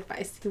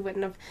advice, he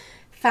wouldn't have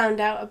found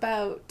out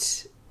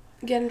about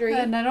Gendry.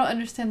 And I don't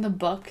understand the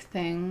book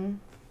thing.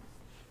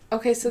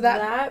 Okay, so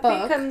that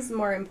book... becomes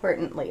more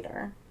important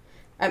later.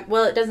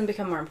 Well, it doesn't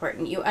become more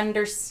important. You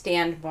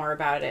understand more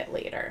about it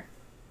later.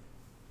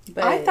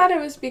 But I thought it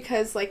was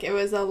because, like, it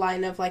was a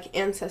line of, like,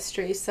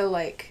 ancestry, so,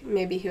 like,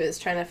 maybe he was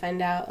trying to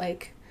find out,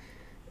 like,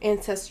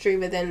 ancestry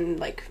within,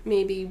 like,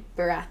 maybe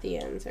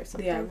Baratheons or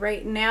something. Yeah,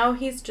 right now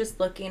he's just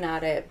looking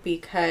at it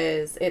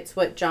because it's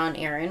what Jon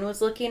Arryn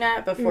was looking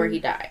at before he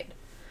died.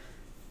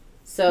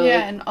 So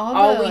Yeah, and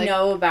all we like,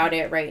 know about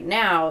it right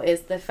now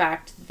is the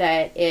fact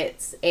that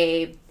it's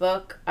a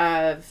book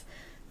of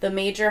the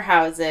major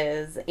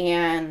houses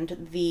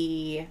and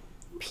the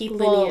people,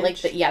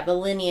 Lineage. the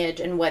lineage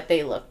and what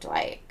they looked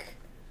like.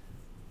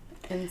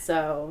 And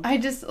so I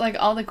just, like,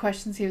 all the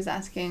questions he was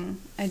asking,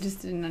 I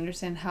just didn't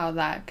understand how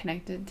that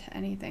connected to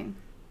anything.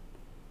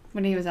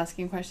 When he was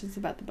asking questions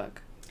about the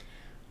book.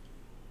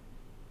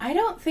 I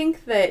don't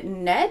think that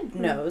Ned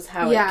knows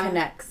how Yeah. it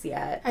connects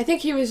yet. I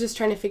think he was just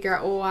trying to figure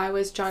out, why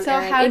was Jon So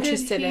Arryn how did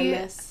interested in he-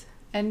 this?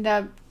 End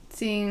up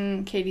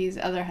seeing Katie's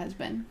other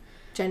husband.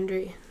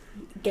 Gendry.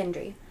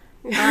 Gendry.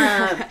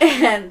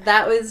 And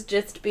that was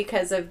just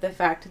because of the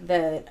fact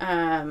that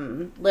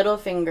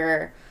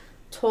Littlefinger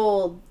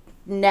told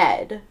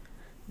Ned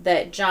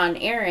that Jon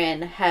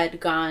Arryn had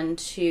gone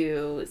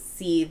to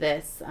see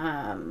this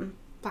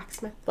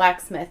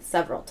blacksmith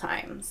several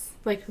times.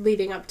 Like,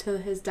 leading up to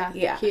his death,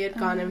 Yeah. he had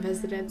gone and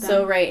visited them.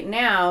 So right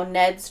now,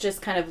 Ned's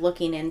just kind of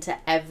looking into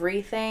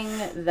everything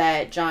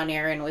that Jon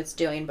Arryn was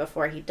doing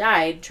before he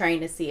died,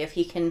 trying to see if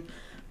he can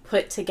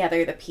put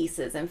together the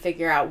pieces and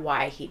figure out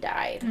why he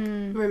died.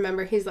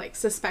 Remember, he's, like,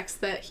 suspects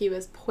that he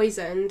was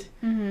poisoned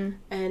Mm-hmm.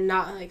 and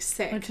not, like,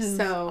 sick. Which is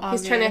so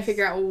he's trying to obvious.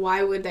 figure out,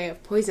 why would they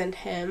have poisoned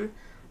him?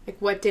 Like,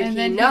 what did And he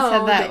then know he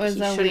said that was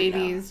he a shouldn't know?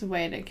 lady's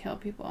way to kill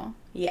people.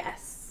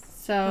 Yes.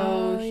 So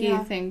Oh, he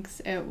yeah. thinks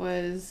it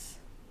was...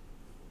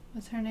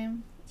 What's her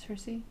name?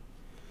 Cersei?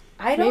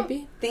 I don't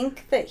Maybe.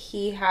 think that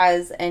he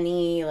has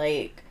any,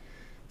 like,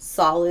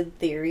 solid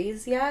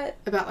theories yet.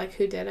 About, like,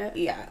 who did it?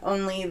 Yeah,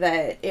 only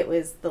that it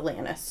was the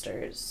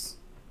Lannisters.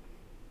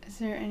 Is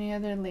there any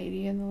other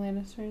lady in the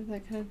Lannisters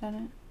that could have done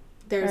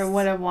it? There's Or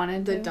would have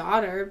wanted the to?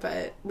 daughter,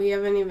 but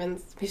we've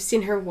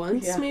seen her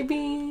once, Yeah. maybe?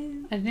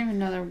 I didn't even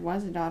know there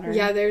was a daughter.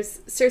 Yeah, there's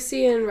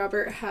Cersei and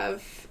Robert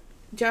have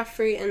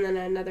Joffrey and then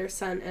another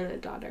son and a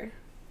daughter.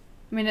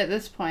 I mean, at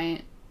this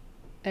point,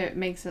 it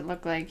makes it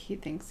look like he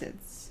thinks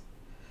it's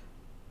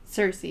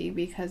Cersei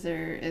because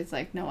there is,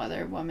 like, no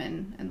other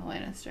woman in the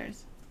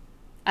Lannisters.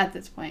 At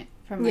this point,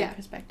 from my Yeah.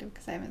 perspective,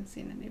 because I haven't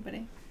seen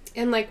anybody.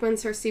 And, like, when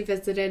Cersei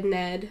visited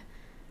Ned,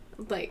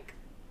 like,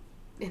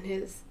 in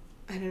his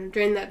I don't know,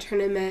 during that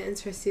tournament, and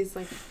Cersei's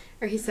like,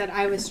 or he said,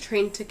 I was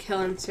trained to kill,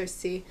 and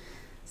Cersei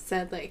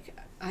said, like,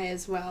 I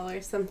as well,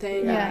 or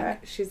something. Yeah.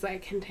 Like, she's,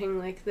 like, hinting,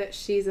 like, that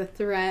she's a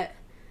threat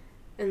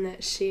and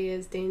that she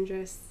is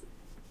dangerous.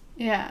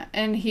 Yeah,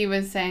 and he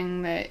was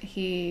saying that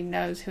he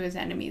knows who his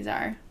enemies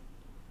are.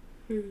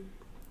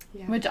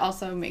 Yeah. Which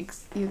also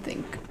makes you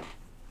think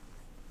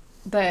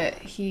that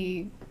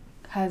he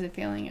has a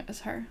feeling it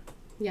was her.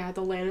 Yeah,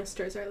 the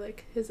Lannisters are,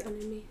 like, his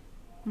enemy.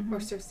 Mm-hmm. Or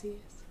Cersei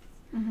is.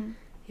 Mm-hmm.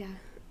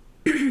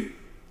 Yeah.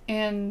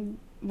 And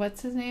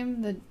what's his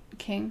name? The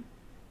king?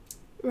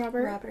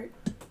 Robert.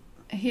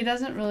 He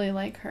doesn't really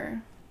like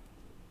her.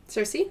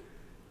 Cersei?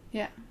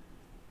 Yeah.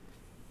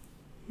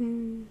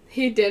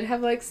 He did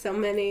have, like, so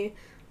many,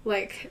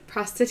 like,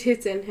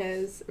 prostitutes in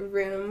his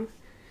room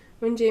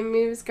when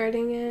Jaime was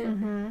guarding it.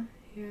 Mm-hmm.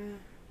 Yeah.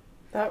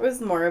 That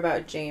was more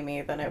about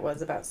Jaime than it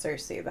was about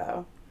Cersei,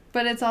 though.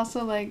 But it's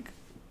also like,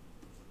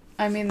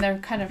 I mean, they're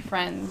kind of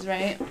friends,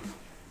 right?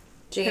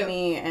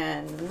 Jaime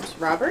and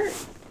Robert?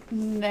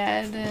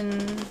 Ned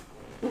and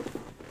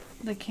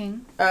the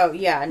king. Oh,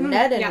 yeah.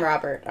 Ned and yeah.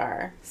 Robert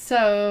are.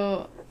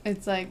 So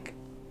it's like,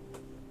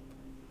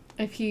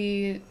 if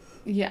he,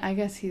 yeah, I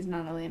guess he's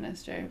not a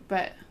Lannister,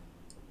 but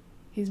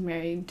he's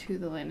married to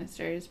the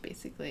Lannisters,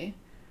 basically.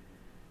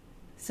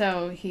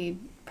 So he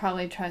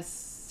probably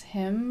trusts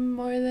him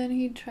more than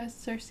he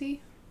trusts Cersei.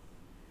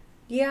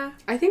 Yeah.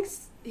 I think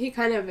he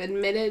kind of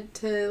admitted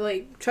to,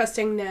 like,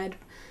 trusting Ned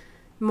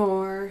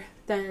more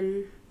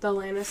than the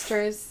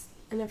Lannisters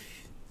in a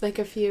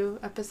few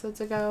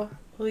episodes ago.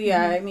 Well,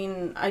 yeah, I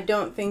mean, I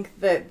don't think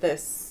that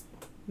this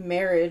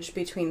marriage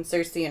between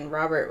Cersei and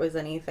Robert was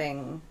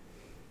anything,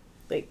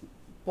 like,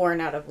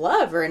 born out of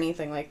love or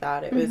anything like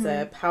that. It was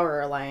a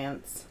power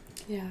alliance.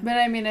 Yeah. But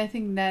I mean, I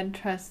think Ned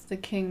trusts the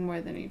king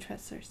more than he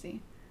trusts Cersei.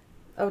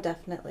 Oh,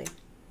 definitely.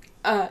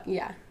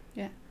 Yeah.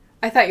 Yeah.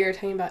 I thought you were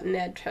talking about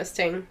Ned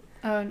trusting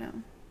Oh, no.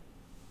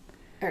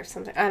 or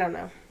something. I don't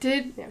know.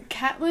 Did Yeah.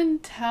 Catelyn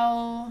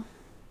tell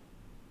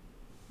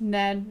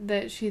Ned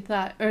that she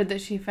thought, or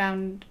that she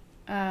found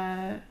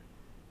the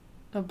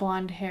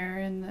blonde hair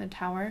in the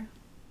tower?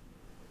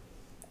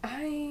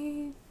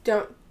 I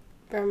don't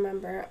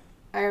remember.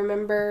 I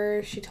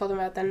remember she told him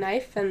about the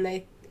knife, and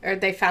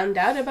they found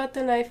out about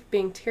the knife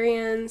being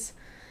Tyrion's,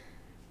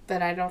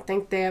 but I don't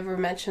think they ever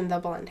mentioned the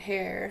blonde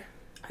hair.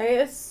 I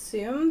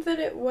assume that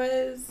it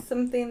was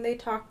something they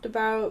talked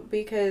about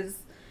because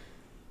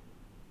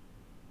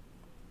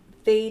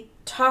they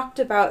talked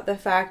about the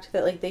fact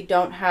that, like, they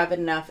don't have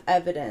enough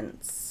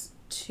evidence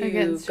to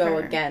Against go her.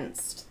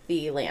 against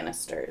the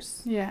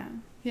Lannisters. Yeah.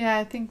 Yeah,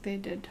 I think they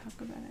did talk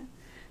about it.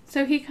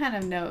 So he kind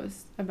of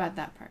knows about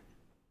that part.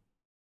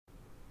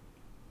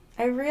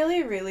 I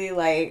really, really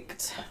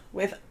liked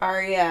with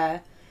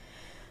Arya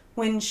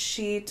when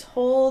she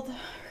told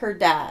her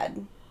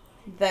dad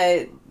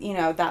that, you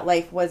know, that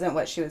life wasn't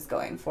what she was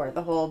going for.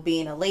 The whole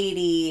being a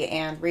lady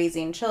and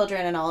raising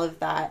children and all of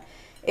that.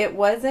 It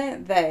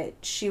wasn't that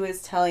she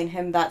was telling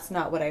him that's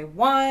not what I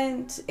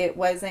want. It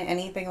wasn't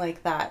anything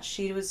like that.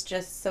 She was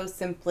just so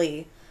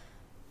simply,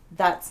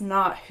 that's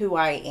not who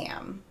I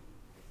am.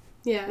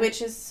 Yeah.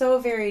 Which is so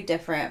very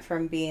different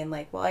from being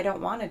like, well, I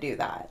don't want to do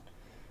that.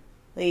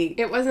 Like,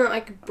 it wasn't,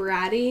 like,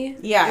 bratty.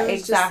 Yeah, it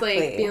was exactly.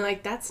 just, like, being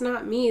like, that's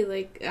not me.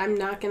 Like, I'm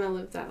not going to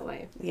live that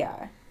life.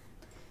 yeah.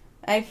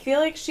 I feel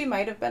like she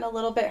might have been a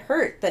little bit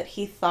hurt that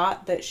he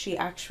thought that she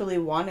actually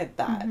wanted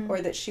that or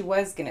that she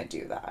was going to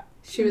do that.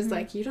 She was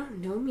like, you don't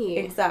know me.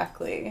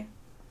 Exactly.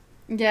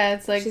 Yeah,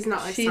 it's like... She's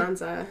not like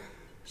Sansa.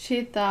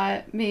 She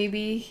thought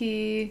maybe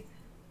he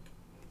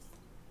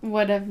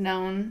would have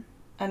known.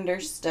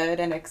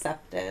 Understood and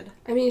accepted.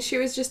 I mean, she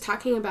was just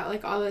talking about,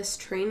 like, all this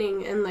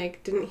training, and,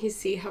 like, didn't he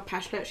see how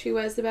passionate she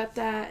was about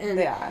that? And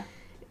Yeah.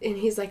 And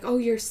he's like, oh,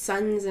 your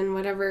sons and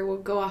whatever will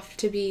go off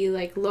to be,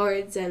 like,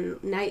 lords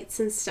and knights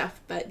and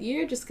stuff, but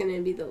you're just going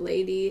to be the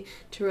lady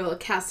to rule a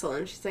castle.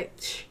 And she's like,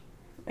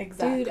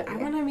 Exactly. dude, I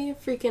want to be a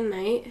freaking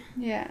knight.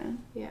 Yeah.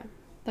 Yeah.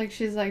 Like,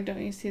 she's like,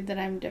 don't you see that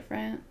I'm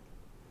different?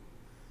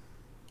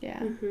 Yeah.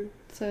 Mm-hmm.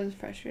 So it's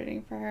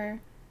frustrating for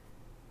her.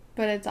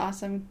 But it's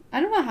awesome.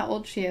 I don't know how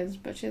old she is,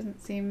 but she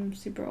doesn't seem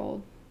super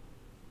old.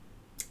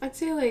 I'd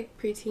say, like,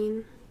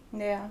 preteen.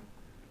 Yeah.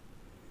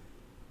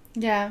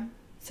 Yeah.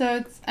 So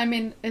it's, I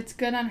mean, it's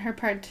good on her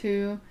part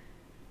too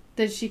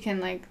that she can,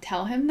 like,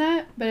 tell him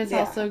that, but it's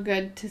also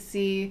good to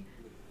see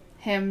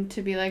him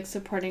to be, like,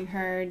 supporting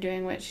her,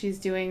 doing what she's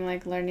doing,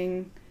 like,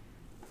 learning,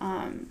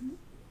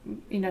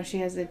 you know, she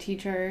has a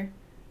teacher,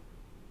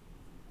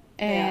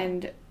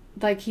 and,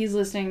 like, he's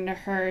listening to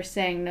her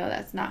saying, no,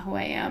 that's not who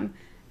I am,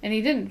 and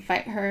he didn't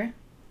fight her,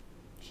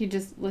 he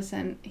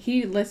listened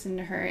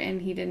to her,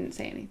 and he didn't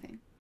say anything.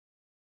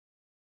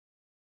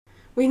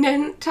 We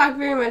didn't talk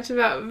very much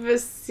about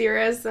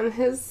Viserys and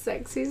his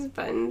sexy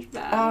sponge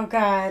bath. Oh,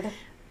 God.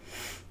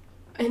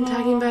 And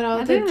talking about all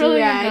I the didn't really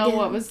dragons. know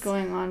what was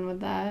going on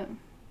with that.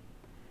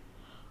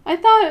 I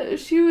thought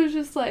she was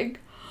just like,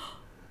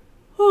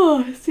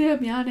 oh, see,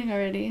 I'm yawning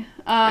already.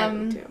 I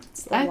would too.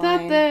 It's the I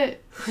thought wine.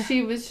 that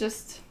she was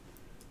just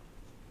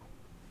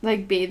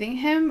like, bathing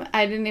him,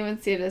 I didn't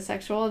even see it as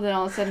sexual. Then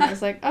all of a sudden I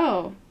was like,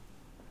 oh,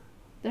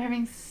 they're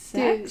having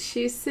sex? Dude,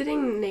 she's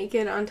sitting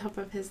naked on top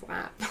of his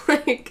lap.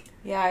 Like,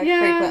 Yeah, I Yeah.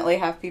 frequently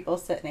have people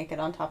sit naked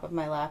on top of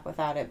my lap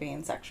without it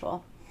being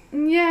sexual.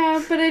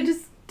 Yeah, but I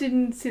just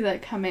didn't see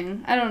that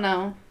coming. I don't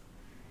know.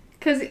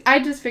 Because I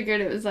just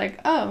figured it was like,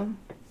 oh,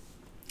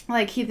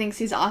 like, he thinks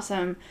he's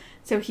awesome,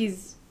 so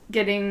he's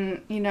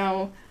getting, you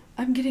know,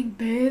 I'm getting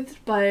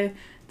bathed by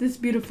this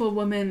beautiful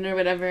woman or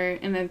whatever,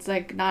 and it's,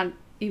 like, not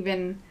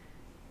even,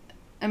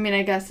 I mean,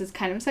 I guess it's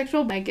kind of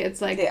sexual, like,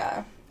 it's like,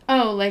 Yeah.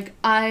 oh, like,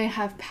 I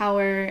have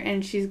power,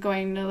 and she's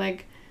going to,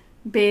 like,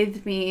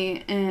 bathe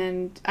me,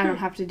 and I don't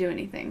have to do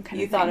anything, kind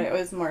You of thought thing. it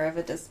was more of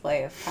a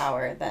display of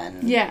power than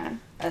Yeah.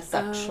 a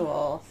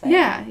sexual thing.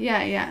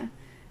 Yeah.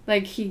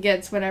 Like, he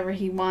gets whatever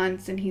he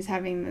wants, and he's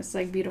having this,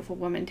 like, beautiful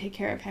woman take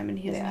care of him, and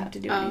he doesn't Yeah. have to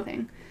do Oh.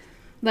 anything.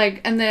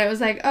 Like, and then it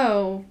was like,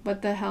 oh,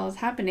 what the hell is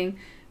happening?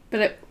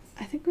 But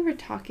I think we were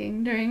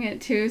talking during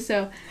it, too,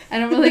 so I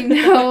don't really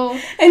know.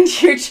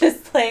 And you're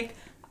just like,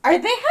 are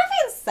they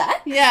having sex?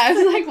 Yeah, I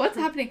was like, what's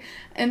happening?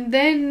 And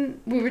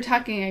then we were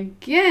talking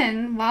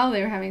again while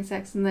they were having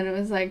sex, and then it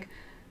was like,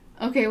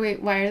 okay,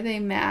 wait, why are they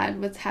mad?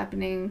 What's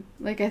happening?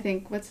 Like, I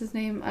think, what's his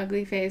name?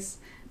 Ugly Face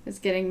was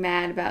getting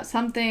mad about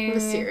something.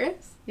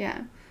 mysterious?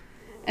 Yeah.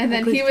 And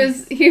then Ugly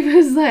he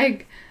was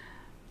like,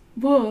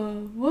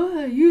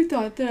 what? You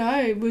thought that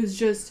I was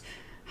just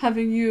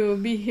having you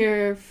be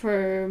here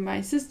for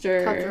my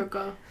sister. Khal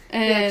Drogo.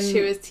 And Yeah,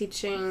 she was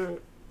teaching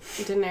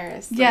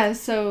Daenerys. Like, yeah,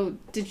 so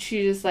did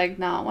she just, like,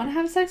 not want to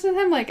have sex with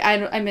him? Like,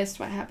 I missed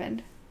what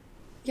happened.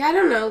 Yeah, I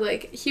don't know.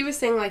 Like, he was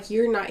saying, like,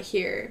 you're not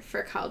here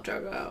for Khal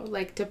Drogo,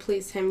 like, to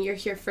please him. You're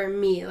here for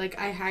me. Like,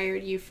 I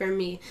hired you for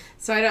me.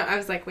 So I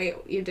was like, wait,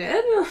 you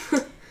did?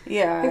 I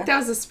Yeah. think that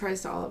was a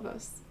surprise to all of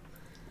us.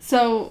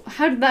 So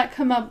how did that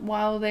come up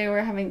while they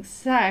were having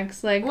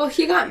sex? Like, Well,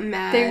 he got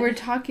mad. they were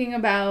talking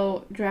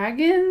about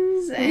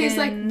dragons, and He's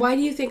like, why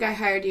do you think I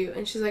hired you?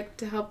 And she's like,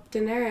 to help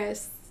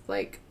Daenerys.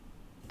 Like,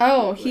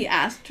 oh, he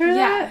asked her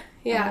that?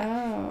 yeah.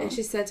 Oh. And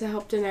she said to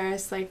help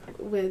Daenerys, like,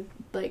 with,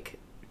 like,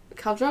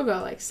 Khal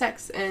Drogo, like,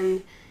 sex.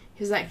 And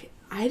he was like,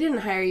 I didn't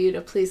hire you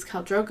to please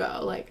Khal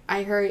Drogo. Like,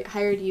 I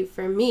hired you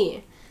for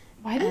me.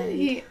 Why did and-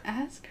 he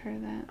ask her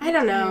that? I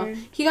don't know. Weird.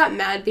 He got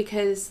mad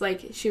because,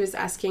 like, she was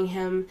asking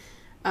him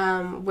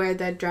where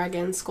the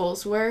dragon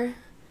skulls were.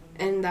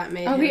 And that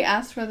made Oh, him... he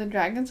asked where the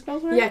dragon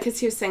skulls were? Yeah, because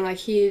he was saying, like,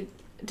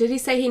 did he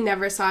say he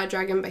never saw a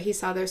dragon, but he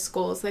saw their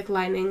skulls, like,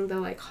 lining the,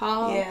 like,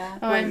 hall? Yeah.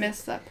 Oh, I When-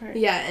 missed that part.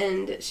 Yeah,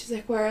 and she's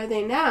like, where are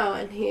they now?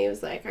 And he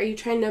was like, are you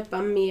trying to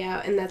bum me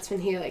out? And that's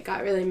when he, like,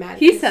 got really mad.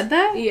 He 'cause- said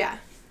that? Yeah.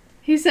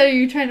 He said, are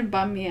you trying to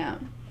bum me out?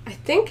 I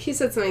think he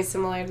said something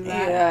similar to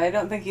that. Yeah, I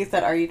don't think he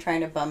said, are you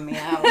trying to bum me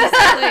out?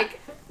 Like,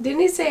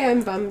 didn't he say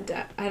I'm bummed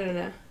out? I don't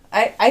know.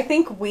 I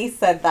think we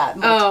said that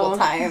multiple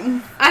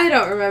times. I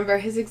don't remember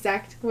his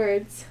exact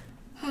words.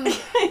 Oh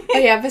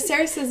yeah,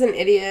 Viserys is an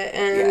idiot,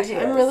 and Yeah, he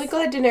I'm is. really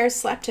glad Daenerys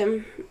slapped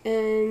him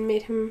and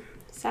made him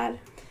sad,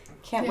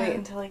 Can't Yeah. wait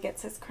until he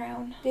gets his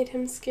crown. made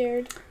him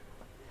scared.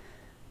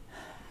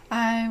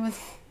 I was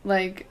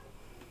like,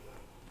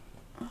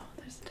 oh,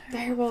 there's a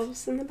Dire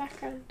wolves in the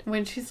background.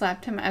 When she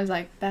slapped him, I was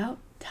like, about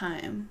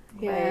time.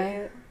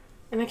 Yeah.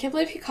 And I can't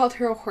believe he called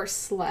her a horse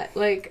slut.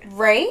 Like,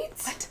 Right?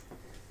 what?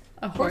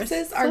 A horse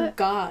Horses are slut?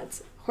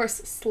 gods.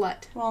 Horse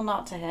slut. Well,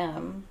 not to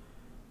him.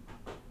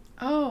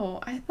 Oh,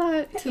 I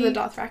thought To he the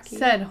Dothraki.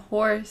 said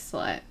horse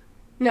slut.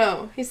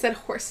 No, he said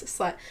horse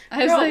slut.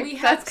 I was Girl, like, we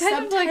have that's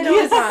kind of like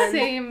subtitles the on.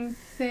 same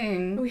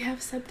thing. We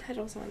have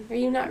subtitles on. Are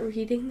you not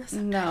reading this?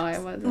 No, I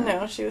wasn't.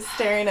 No, she was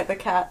staring at the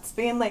cats,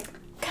 being like,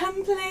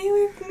 come play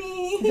with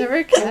me. There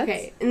were cats.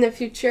 Okay, in the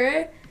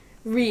future,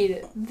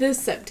 read the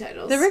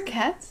subtitles. There were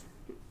cats.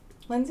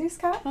 Lindsay's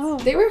cat? Oh,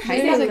 They were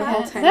maybe hiding it was the a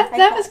whole cat. time.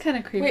 That was kind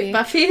of creepy. Wait,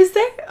 Buffy is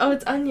there? Oh,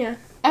 it's Anya.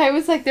 I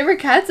was like, there were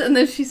cats, and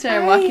then she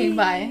started walking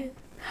by.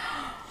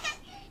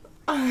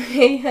 Oh,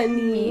 hey,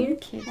 honey. Mean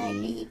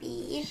kitty.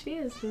 baby. She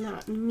is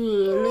not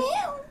mean.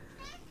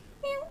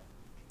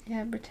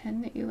 Yeah,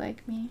 pretend that you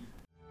like me.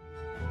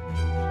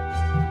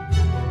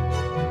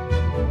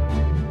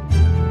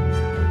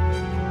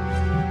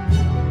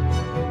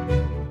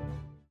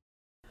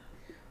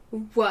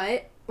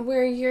 What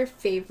were your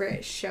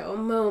favorite show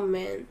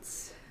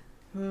moments?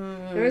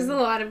 There was a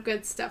lot of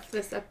good stuff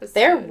this episode.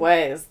 There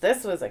was.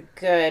 This was a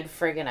good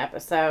friggin'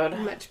 episode.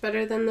 Much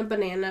better than the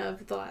banana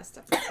of the last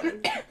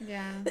episode.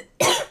 Yeah.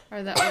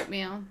 Or the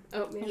oatmeal.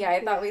 Oatmeal. Yeah, I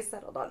thought we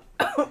settled on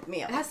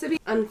oatmeal. It has to be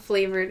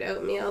unflavored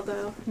oatmeal,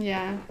 though.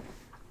 Yeah.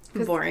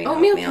 'Cause Boring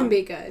oatmeal oatmeal. can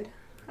be good.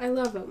 I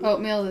love oatmeal.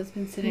 Oatmeal that's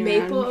been sitting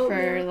Maple around for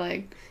oatmeal?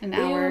 like an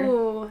hour.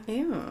 Ew.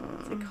 Ew.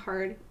 It's like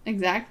hard.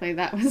 Exactly.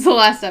 That was the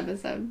last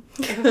episode.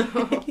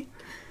 That's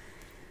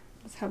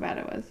how bad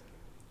it was.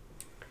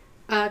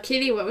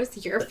 Katie, what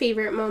was your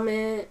favorite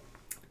moment?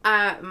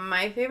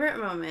 My favorite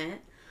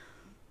moment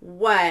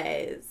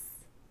was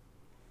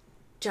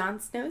Jon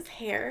Snow's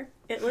hair.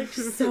 It looked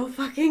so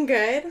fucking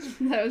good.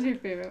 That was your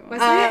favorite one.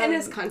 Wasn't it in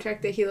his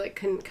contract that he like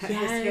couldn't cut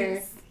his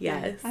hair?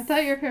 Yes. I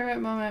thought your favorite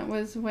moment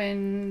was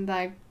when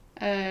like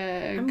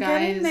getting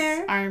guy's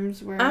there.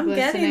 arms were I'm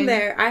glistening. getting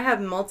there. I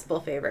have multiple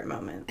favorite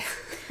moments.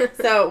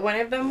 So one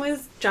of them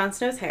was Jon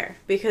Snow's hair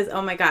because,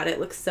 oh my god, it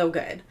looks so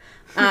good.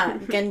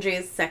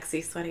 Gendry's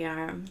sexy, sweaty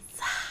arms.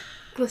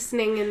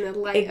 Glistening in the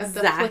light of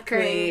the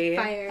flickering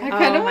fire. I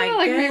kind of Oh want to my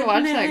like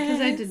rewatch that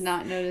because I goodness. did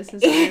not notice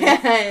his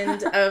arms.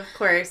 And of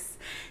course,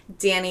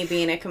 Dany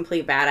being a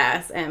complete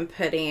badass and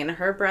putting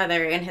her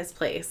brother in his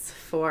place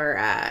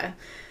for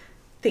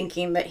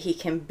thinking that he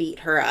can beat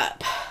her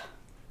up.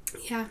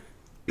 Yeah.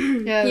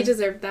 Yeah, He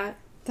deserved that.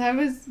 that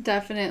was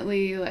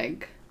definitely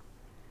like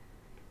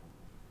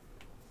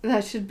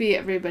that should be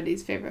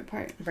everybody's favorite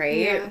part. Right?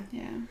 Yeah.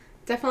 Yeah.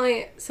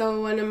 Definitely. So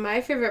one of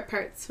my favorite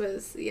parts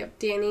was,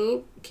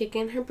 Dany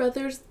kicking her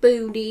brother's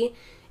booty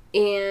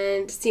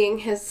and seeing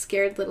his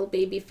scared little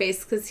baby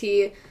face because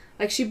he,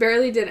 like, she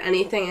barely did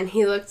anything and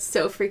he looked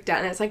so freaked out.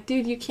 And it's like,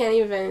 dude, you can't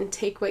even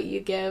take what you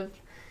give.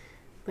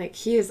 Like,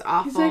 he is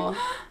awful. He's like,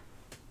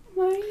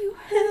 why are you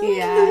helping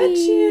Yeah.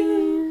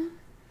 me?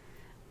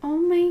 Oh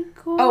my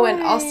god. Oh,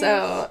 and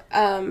also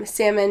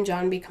Sam and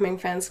John becoming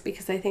friends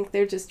because I think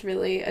they're just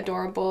really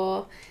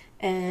adorable.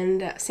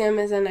 And Sam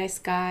is a nice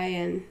guy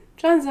and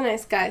John's a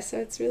nice guy, so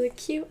it's really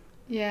cute.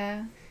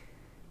 Yeah.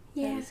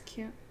 That Yeah. was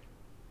cute.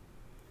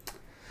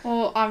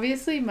 Well,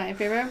 obviously my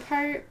favorite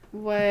part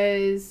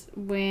was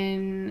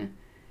when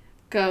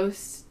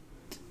Ghost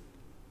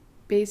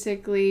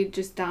basically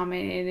just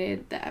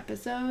dominated the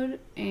episode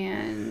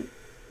and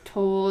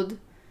told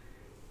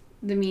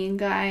the mean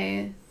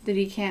guy that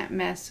he can't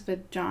mess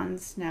with Jon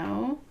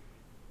Snow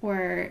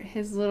or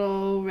his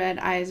little red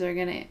eyes are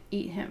gonna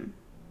eat him.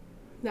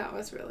 That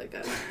was really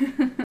good.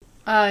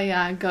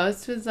 Yeah,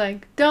 Ghost was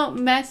like,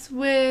 don't mess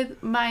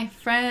with my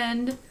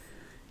friend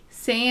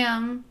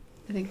Sam.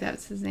 I think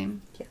that's his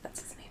name. Yeah,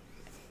 that's his name.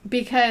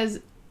 Because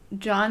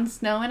Jon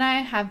Snow and I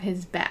have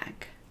his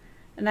back.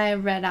 And I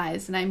have red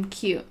eyes and I'm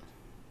cute.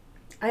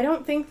 I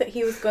don't think that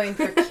he was going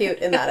for cute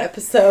in that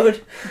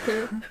episode.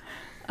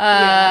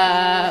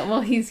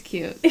 Well, he's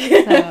cute.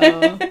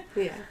 So,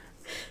 Yeah.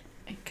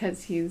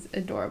 because he's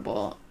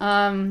adorable.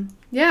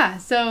 Yeah,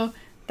 so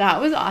that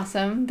was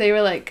awesome. They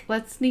were like,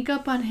 let's sneak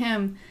up on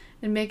him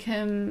and make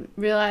him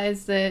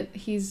realize that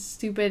he's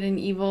stupid and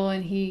evil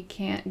and he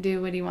can't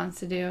do what he wants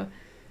to do.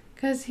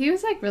 Because he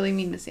was, like, really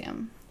mean to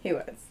Sam. He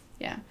was.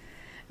 Yeah.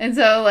 And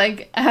so,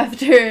 like,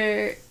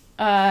 after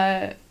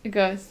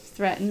Ghost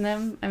threatened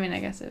them, I mean, I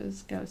guess it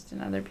was Ghost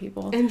and other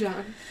people. And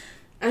John.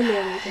 And the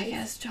other I things.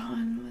 guess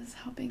John was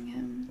helping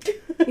him.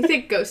 You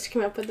think Ghost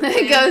came up with the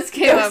plan? Ghost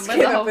came up with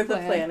the whole the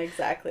plan. plan,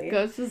 exactly.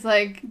 Ghost was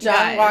like, John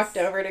 "Guys, walked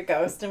over to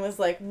Ghost and was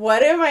like,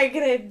 what am I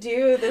going to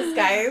do? This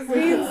guy is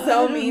being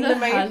so mean to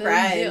my how to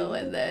friend. deal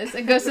with this."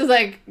 And Ghost was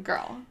like,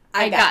 "Girl,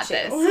 I got you."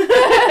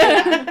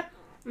 this."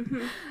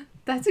 Mm-hmm.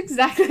 That's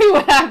exactly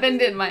what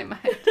happened in my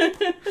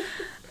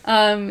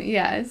mind.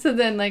 Yeah, so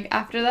then, like,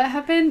 after that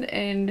happened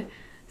and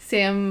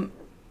Sam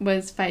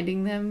was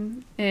fighting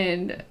them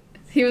and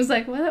he was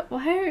like, "What?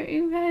 Why are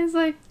you guys,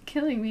 like,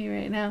 killing me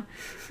right now?"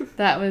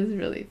 That was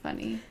really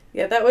funny.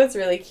 Yeah, that was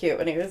really cute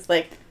when he was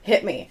like,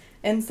 hit me.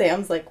 And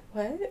Sam's like,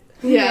 what?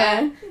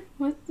 Yeah.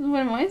 What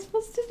am I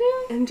supposed to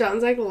do? And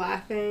John's like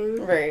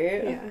laughing.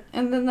 Right. Yeah.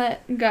 And then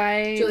that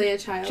guy, Julia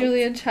Childs.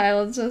 Julia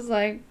Childs, was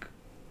like,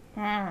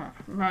 "You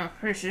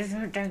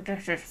think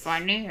this is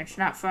funny? It's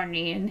not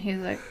funny." And he's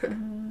like,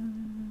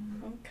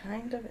 Well,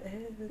 kind of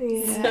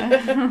is.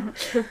 yeah.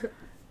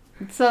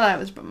 So that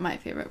was my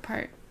favorite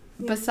part.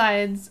 Yeah.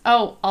 Besides,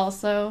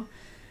 also,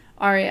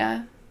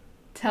 Arya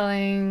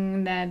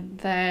telling Ned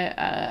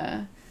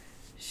that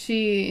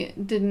she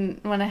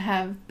didn't want to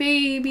have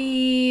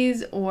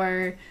babies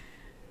or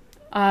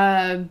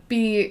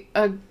be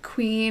a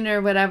queen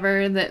or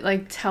whatever that,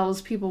 like,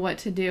 tells people what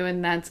to do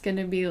and that's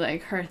gonna be,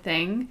 like, her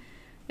thing.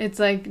 It's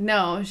like,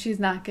 no, she's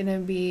not gonna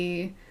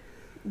be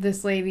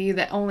this lady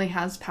that only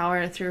has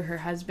power through her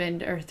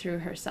husband or through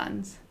her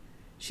sons.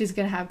 She's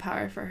gonna have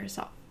power for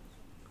herself.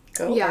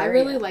 Go Yeah, I Arya.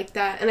 really like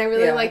that. And I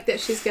really Yeah. like that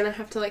she's going to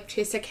have to, like,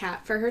 chase a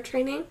cat for her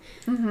training.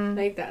 Mm-hmm.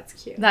 Like, that's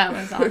cute. That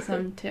was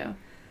awesome, too.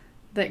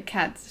 That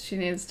cats, she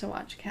needs to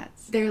watch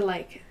cats. They're,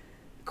 like,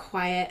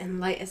 quiet and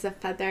light as a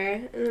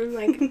feather. And I'm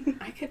like,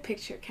 I could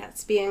picture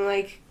cats being,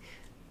 like,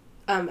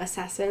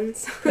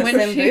 assassins. The When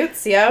slim she-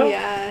 boots, yo.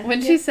 Yeah.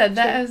 When she said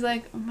that, I was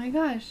like, oh my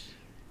gosh,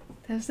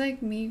 that's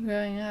like me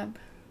growing up.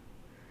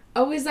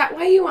 Oh, is that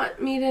why you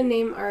want me to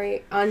name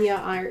Anya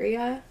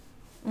Arya?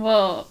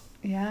 Well,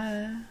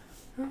 yeah.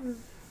 Oh.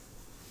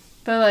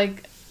 But,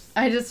 like,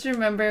 I just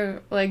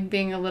remember, like,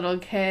 being a little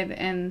kid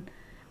and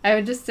I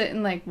would just sit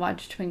and, like,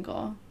 watch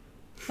Twinkle.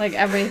 Like,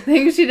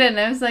 everything she did. And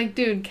I was like,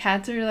 dude,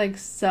 cats are, like,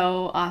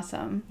 so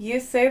awesome. You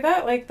say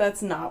that like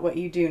that's not what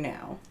you do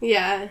now.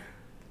 Yeah.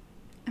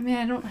 I mean,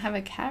 I don't have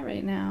a cat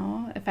right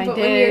now. If I But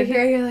did. when you're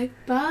here, you're like,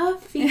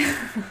 Buffy.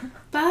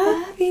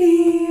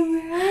 Buffy,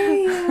 where are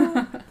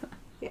you?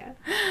 Yeah.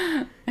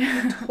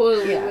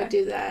 Totally Yeah. would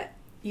do that.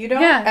 You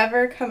don't Yeah.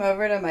 ever come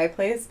over to my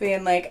place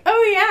being like,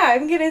 oh yeah,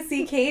 I'm gonna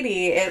see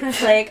Katie.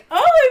 It's like,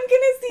 oh, I'm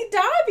gonna see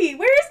Dobby.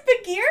 Where's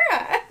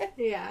Bagheera?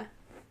 Yeah.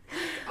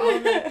 All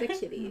about the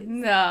kitties.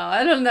 No,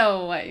 I don't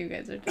know what you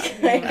guys are talking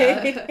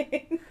about.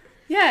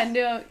 Yeah,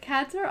 no,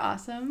 cats are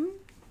awesome.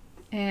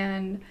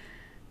 And,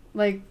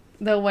 like,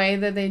 the way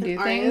that they do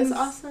Arya's things.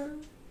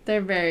 awesome. They're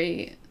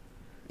very,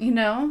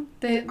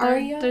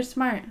 they're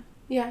smart.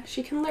 Yeah,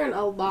 she can learn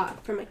a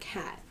lot from a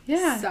cat.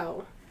 Yeah.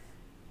 So.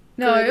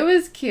 No, it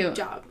was cute. Good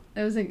job.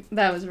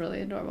 That was really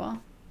adorable.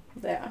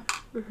 Yeah.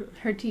 Mm-hmm.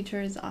 Her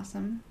teacher is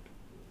awesome.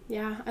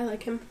 Yeah, I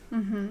like him.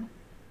 Mm-hmm.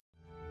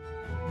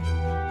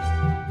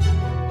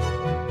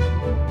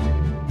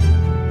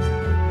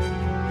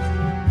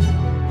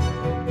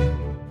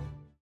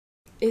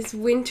 Is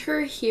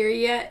winter here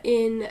yet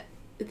in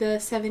the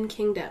Seven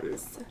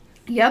Kingdoms?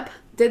 Yep.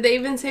 Did they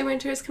even say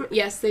winter is coming?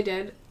 Yes, they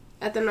did.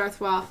 At the North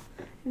Wall.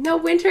 No,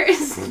 winter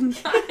is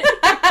not.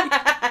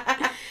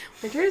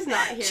 Winter is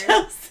not here.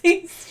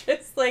 Chelsea's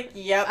just like,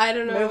 yep. I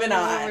don't know Moving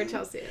on. where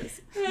Chelsea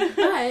is.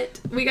 But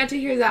we got to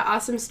hear that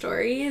awesome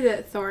story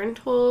that Thorne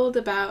told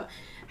about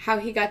how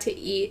he got to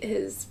eat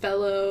his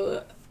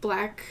fellow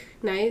Black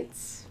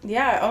Knights.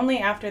 Yeah, only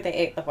after they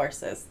ate the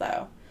horses,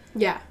 though.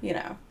 Yeah. You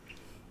know.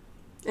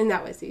 And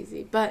that was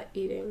easy. But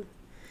eating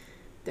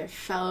their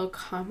fellow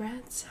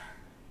comrades,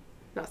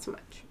 not so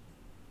much.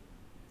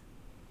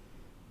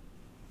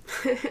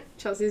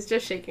 Chelsea's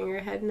just shaking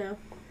her head now.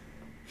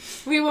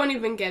 We won't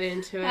even get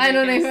into it. I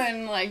don't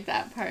even like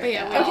that part. But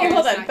yeah, at all. Okay,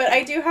 hold on. But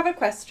I do have a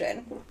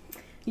question.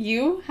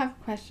 You have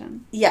a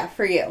question. Yeah,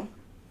 for you.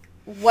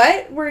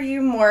 What were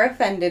you more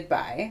offended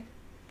by?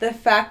 The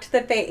fact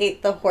that they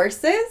ate the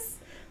horses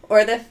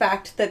or the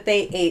fact that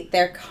they ate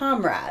their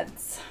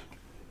comrades?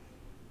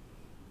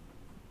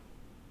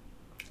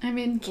 I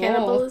mean,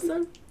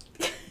 Cannibalism?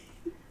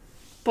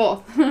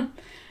 Both.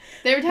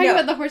 They were talking No,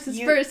 about the horses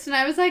first, and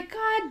I was like,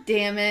 God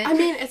damn it. I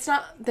mean, it's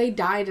not, they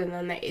died and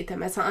then they ate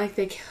them. It's not like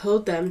they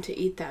killed them to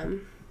eat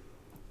them.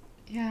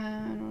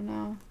 Yeah, I don't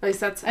know. At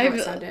least that's how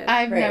it sounded.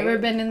 I've Right. never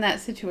been in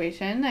that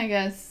situation. I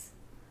guess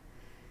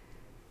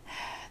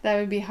that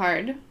would be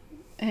hard.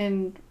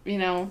 And,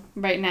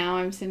 right now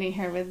I'm sitting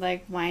here with,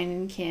 like, wine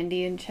and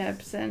candy and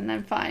chips, and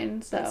I'm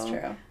fine. So That's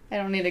true. I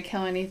don't need to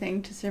kill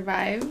anything to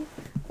survive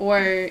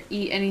or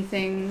eat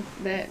anything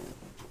that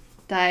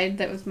died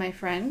that was my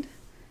friend.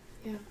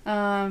 Yeah.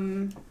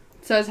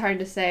 So it's hard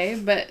to say,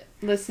 but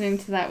listening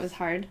to that was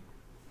hard.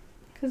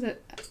 Because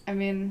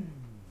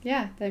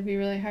that'd be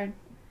really hard.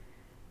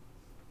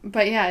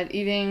 But yeah,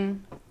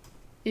 eating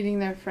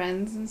their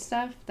friends and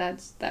stuff, that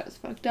was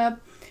fucked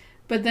up.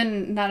 But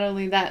then not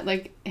only that,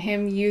 like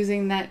him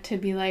using that to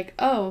be like,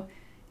 oh,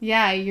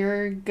 yeah,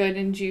 you're good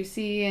and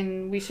juicy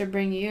and we should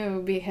bring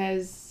you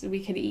because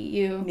we could eat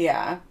you.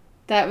 Yeah.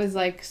 That was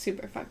like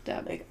super fucked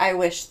up. Like, I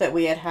wish that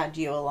we had had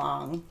you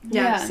along.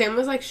 Yeah, Sam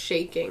was like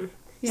shaking.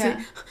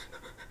 Yeah.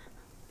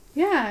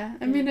 Yeah.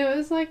 I mean, it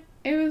was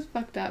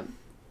fucked up.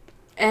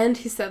 And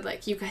he said,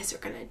 like, you guys are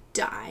gonna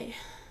die.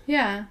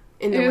 Yeah.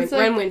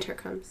 When winter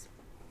comes.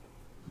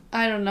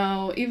 I don't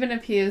know. Even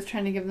if he is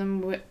trying to give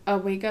them a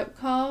wake-up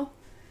call,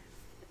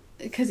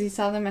 because he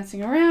saw them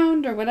messing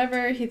around or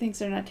whatever, he thinks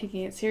they're not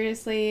taking it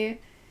seriously.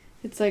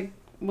 It's like,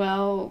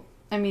 well,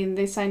 I mean,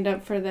 they signed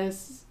up for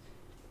this,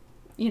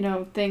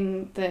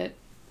 thing that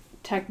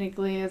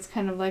technically is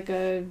kind of like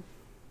a,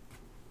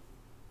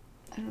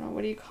 I don't know,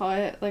 what do you call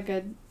it? Like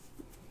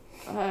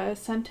a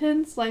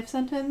sentence? Life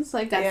sentence?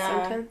 Like Death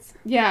Yeah. sentence?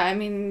 Yeah, I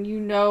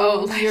mean,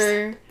 life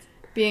you're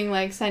being,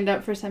 like, signed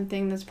up for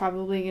something that's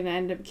probably going to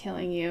end up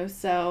killing you.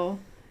 So,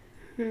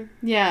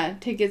 yeah,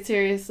 take it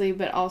seriously,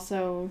 but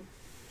also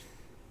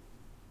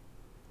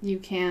you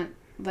can't,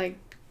 like,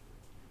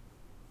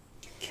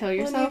 kill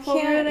yourself over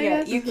it, I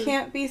guess. You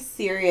can't be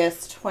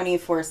serious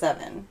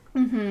 24/7.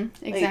 Mm-hmm,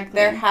 exactly. Like,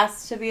 there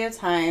has to be a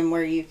time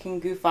where you can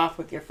goof off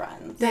with your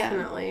friends.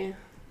 Definitely.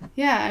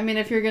 Yeah, I mean,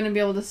 if you're going to be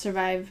able to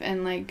survive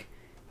and, like,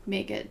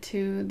 make it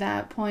to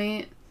that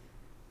point,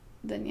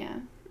 then yeah.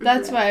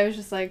 That's why I was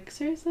just like,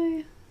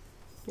 seriously?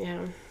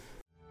 Yeah.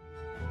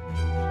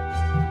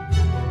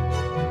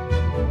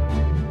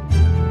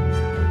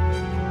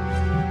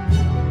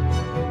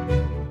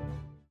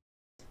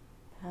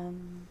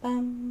 Bum,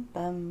 bum,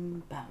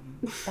 bum,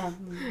 bum,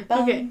 bum,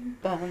 Okay.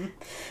 bum.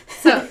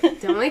 So,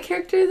 the only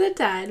character that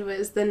died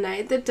was the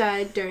knight that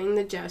died during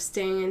the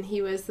jousting, and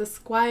he was the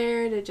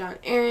squire to John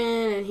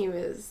Arryn, and he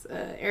was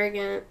an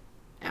arrogant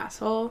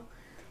asshole.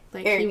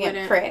 Like,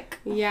 Arrogant prick.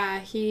 Yeah,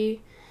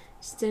 he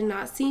just did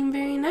not seem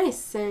very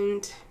nice,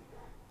 and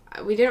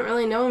we didn't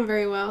really know him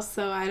very well,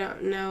 so I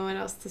don't know what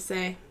else to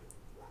say.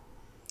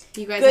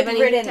 You guys have Good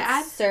anything riddance, to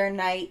add? Sir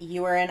Knight.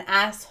 You were an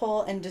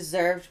asshole and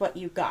deserved what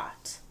you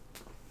got.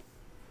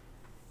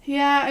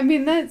 Yeah, I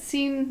mean, that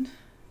scene,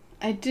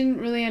 I didn't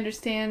really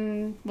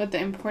understand what the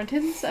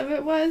importance of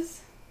it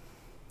was.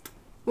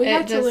 We It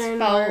have to just learn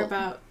more felt-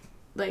 about,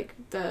 like,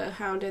 the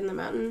Hound in the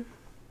Mountain.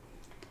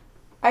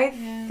 I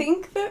Yeah.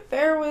 think that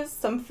there was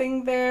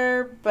something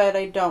there, but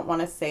I don't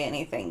want to say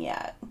anything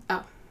yet.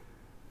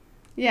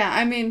 Yeah,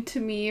 I mean, to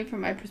me,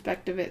 from my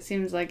perspective, it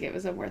seems like it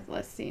was a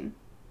worthless scene.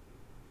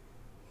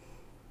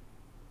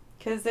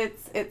 Because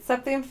it's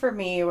something for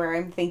me where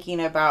I'm thinking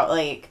about,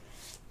 like,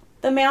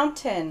 the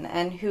Mountain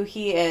and who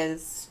he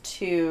is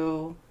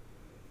to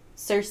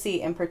Cersei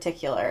in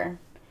particular.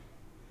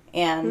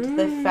 And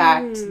the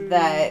fact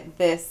that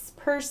this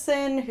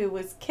person who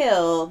was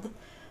killed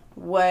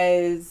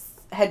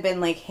had been,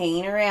 like,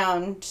 hanging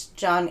around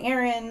Jon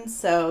Arryn,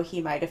 so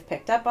he might have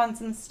picked up on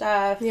some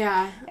stuff.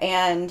 Yeah.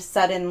 And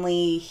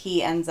suddenly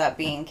he ends up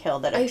being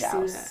killed at a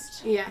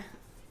joust. See that. Yeah.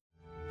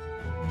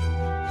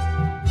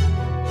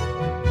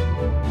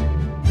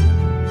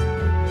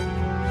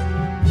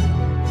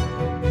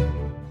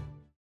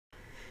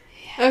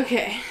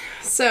 Okay,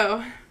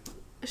 so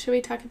should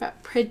we talk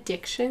about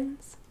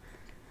predictions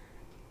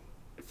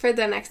for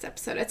the next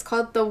episode? It's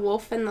called The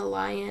Wolf and the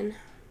Lion.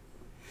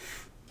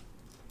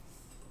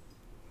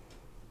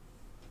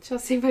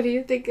 Chelsea, what do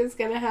you think is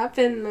going to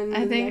happen in the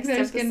I think next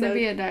there's episode? going to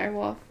be a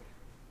direwolf.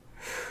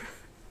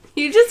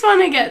 You just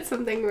want to get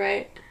something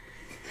right.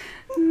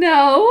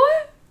 No.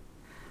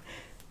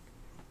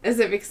 Is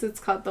it because it's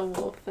called The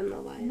Wolf and the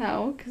Lion?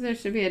 No, because there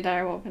should be a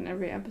direwolf in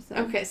every episode.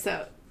 Okay,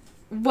 so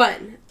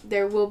 1,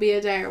 there will be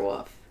a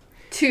direwolf.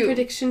 2,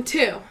 Prediction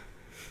 2.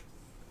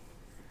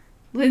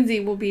 Lindsay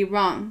will be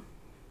wrong.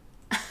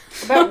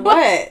 About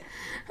what?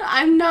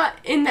 I'm not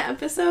in the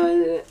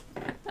episode.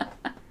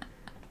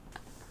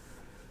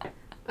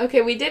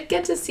 Okay, we did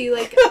get to see,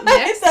 like,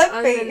 next That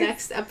on face. the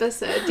next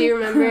episode. Do you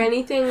remember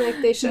anything,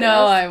 like, they showed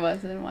No, us? I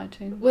wasn't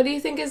watching. What do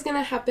you think is going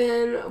to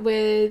happen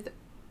with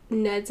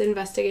Ned's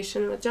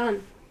investigation with Jon?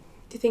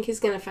 Do you think he's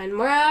going to find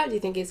more out? Do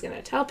you think he's going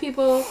to tell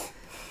people?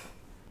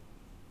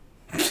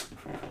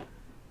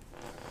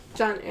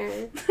 Jon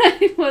Arryn.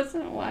 I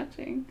wasn't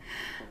watching.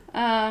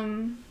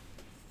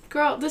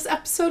 Girl, this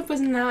episode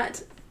was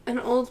not an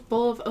old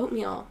bowl of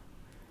oatmeal.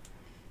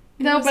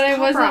 It No, was but I Pop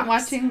wasn't Rocks.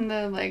 watching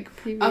the, like,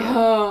 preview.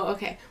 Oh,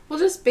 okay. Well,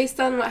 just based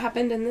on what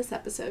happened in this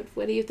episode,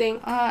 what do you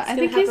think? I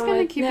think he's happen going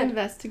with to keep Ned?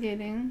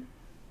 investigating.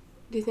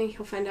 Do you think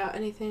he'll find out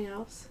anything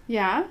else?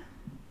 Yeah.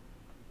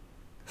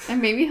 And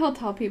maybe he'll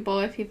tell people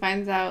if he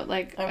finds out,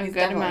 like, Oh, a he's good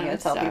definitely amount going of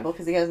to tell stuff. people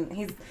because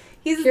he's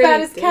as Sure bad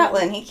he as did.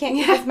 Catelyn. He can't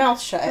keep Yeah. his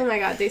mouth shut. Oh my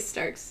god, these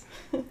Starks.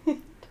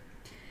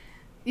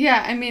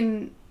 Yeah, I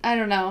mean, I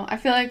don't know. I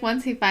feel like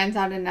once he finds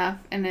out enough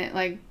and it,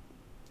 like,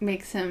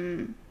 makes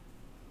him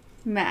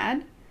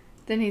mad,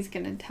 then he's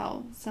going to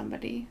tell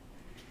somebody.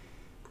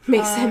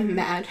 Makes him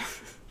mad.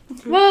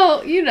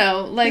 Well, you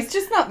know, like, He's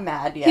just not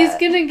mad yet. he's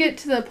going to get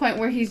to the point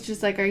where he's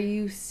just like, are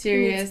you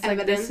serious? Like,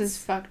 evidence. this is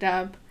fucked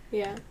up.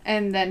 Yeah.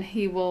 And then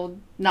he will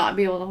not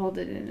be able to hold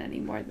it in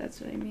anymore. That's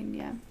what I mean,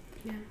 yeah.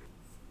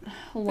 Yeah.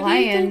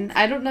 Lion. think?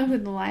 I don't know who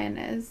the lion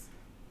is.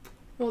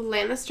 Well,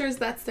 Lannisters,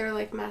 that's their,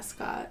 like,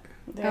 mascot.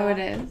 Oh, it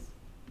is?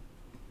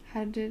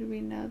 How did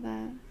we know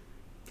that?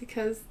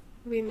 Because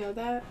we know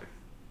that.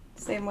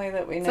 Same way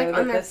that we It's know like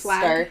that on their the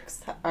flag.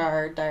 Starks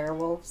are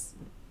direwolves.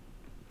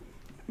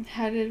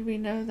 How did we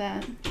know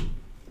that?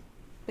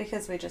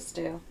 Because we just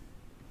do.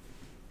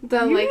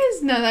 The, You like,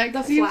 guys know that the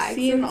because you've flags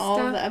seen and all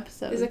stuff? the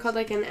episodes. is it called,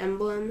 like, an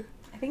emblem?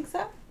 I think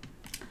so.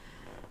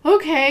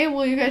 Okay,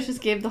 well, you guys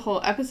just gave the whole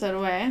episode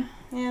away.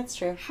 Yeah, it's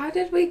true. How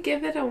did we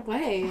give it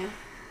away?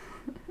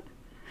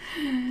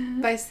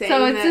 By saying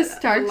So it's the that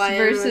Starks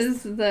Lion was-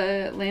 versus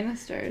the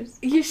Lannisters.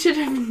 You should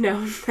have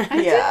known that.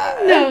 I Yeah.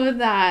 didn't know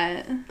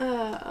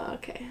that.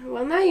 Okay.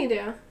 Well, now you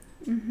do.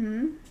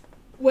 Mm-hmm.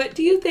 What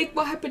do you think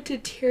will happen to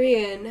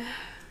Tyrion?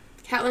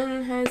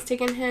 Catelyn has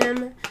taken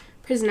him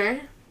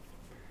prisoner.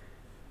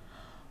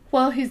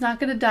 Well, he's not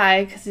going to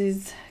die because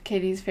he's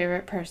Katie's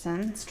favorite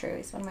person. It's true.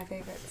 He's one of my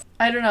favorites.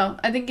 I don't know.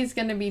 I think he's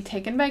going to be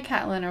taken by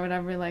Catelyn or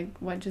whatever, like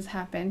what just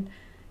happened.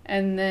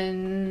 And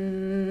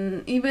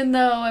then, even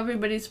though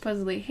everybody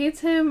supposedly hates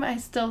him, I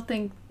still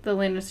think the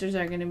Lannisters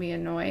are going to be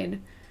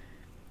annoyed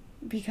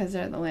because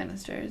they're the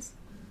Lannisters.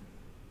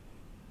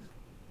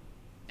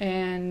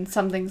 And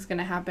something's going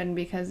to happen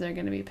because they're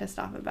going to be pissed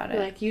off about it.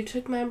 Like, you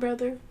took my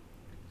brother?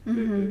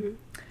 Mm-hmm.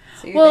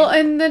 So you Well, think-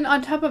 and then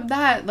on top of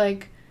that,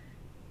 like,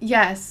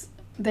 yes,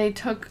 they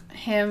took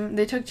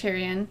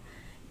Tyrion,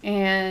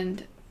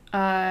 and,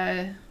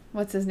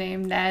 what's his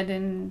name, Ned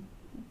and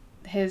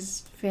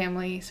his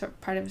family,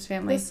 part of his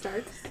family, The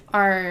Starks.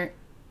 are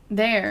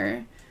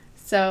there,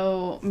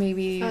 so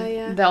maybe Oh,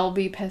 yeah. they'll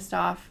be pissed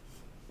off,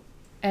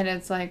 and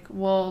it's like,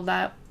 well,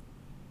 that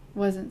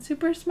wasn't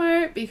super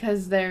smart,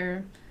 because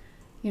they're,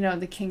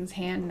 the king's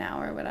hand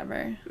now, or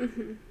whatever.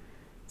 Mm-hmm.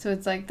 So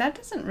it's like, that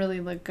doesn't really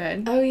look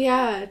good. Oh,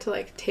 yeah. To,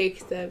 like,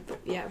 take the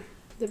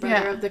brother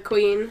Yeah. of the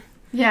queen.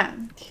 Yeah.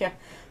 Yeah.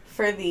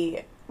 For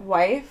the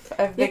wife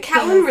of the Yeah,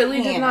 Catelyn king's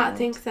really did not hand.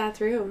 think that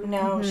through.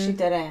 No, Mhm. she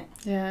didn't.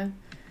 Yeah.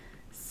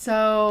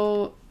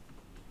 So,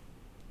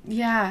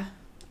 yeah.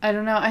 I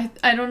don't know.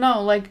 I don't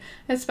know. Like,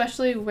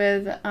 especially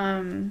with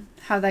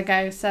how that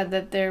guy said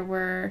that there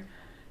were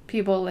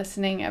people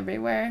listening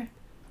everywhere.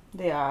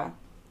 Yeah.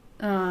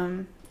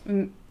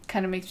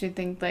 Kind of makes me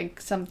think,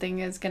 like, something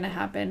is going to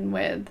happen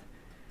with...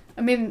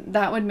 I mean,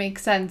 that would make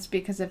sense,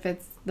 because if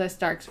it's the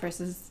Starks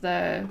versus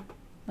the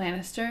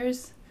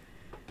Lannisters,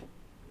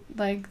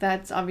 like,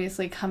 that's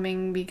obviously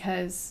coming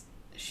because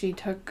she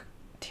took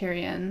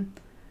Tyrion,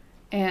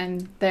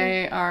 and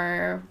they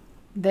are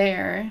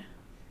there,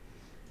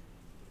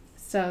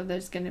 so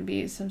there's going to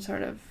be some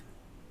sort of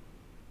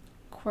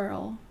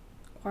quarrel.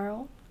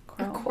 quarrel.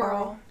 A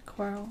quarrel.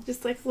 Quarrel.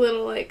 Just like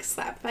little like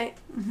slap fight.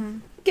 Mm-hmm.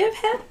 Give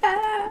him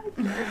back.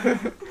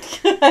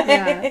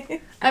 Yeah.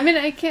 I mean,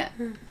 I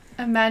can't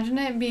imagine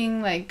it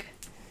being like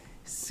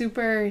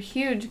super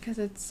huge because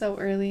it's so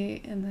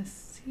early in the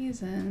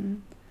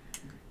season.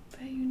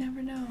 But you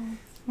never know.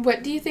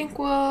 What do you think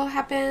will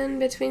happen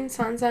between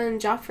Sansa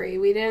and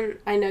Joffrey?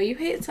 I know you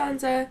hate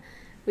Sansa.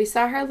 We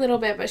saw her a little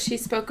bit, but she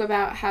spoke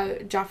about how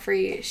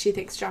she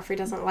thinks Joffrey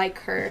doesn't like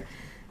her.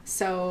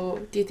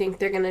 So, do you think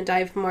they're going to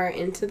dive more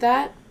into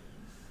that?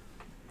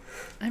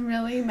 I'm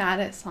really mad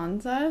at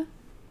Sansa.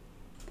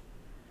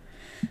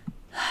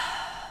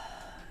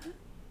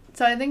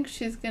 So I think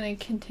she's going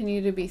to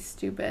continue to be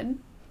stupid.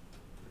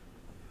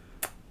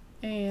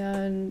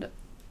 And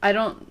I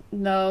don't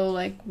know,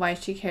 like, why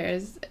she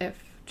cares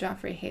if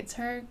Joffrey hates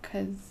her,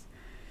 because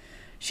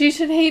she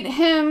should hate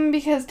him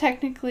because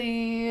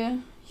technically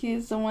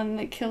he's the one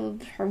that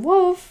killed her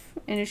wolf,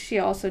 and she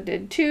also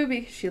did too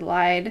because she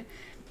lied.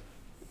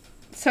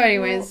 So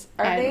anyways,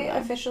 well, are they don't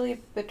know.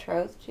 officially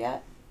betrothed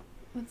yet?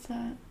 What's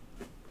that?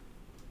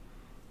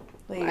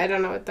 I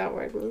don't know what that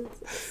word means.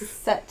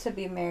 Set to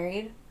be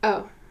married?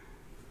 Oh.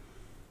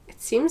 It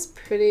seems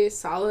pretty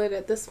solid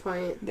at this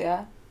point.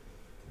 Yeah.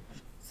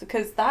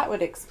 Because that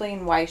would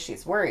explain why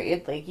she's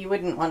worried. Like, you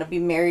wouldn't want to be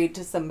married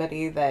to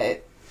somebody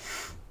that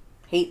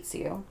hates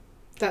you.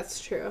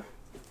 That's true.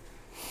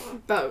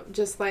 But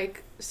just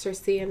like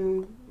Cersei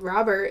and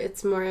Robert,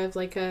 it's more of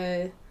like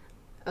a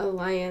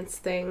alliance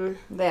thing.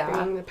 Yeah.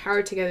 Bringing the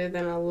power together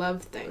than a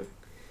love thing.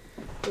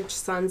 Which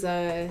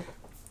Sansa...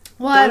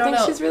 Well, I I don't think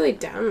know. she's really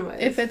down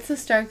with. If it's the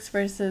Starks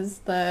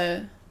versus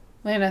the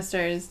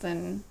Lannisters,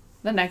 then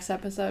the next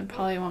episode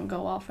probably won't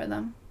go well for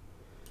them.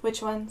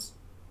 Which ones?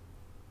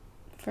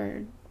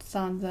 For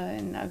Sansa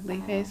and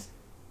Ugly Face.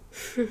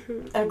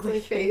 Ugly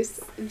face.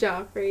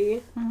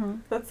 Joffrey. Mm-hmm.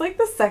 That's like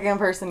the second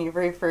person you've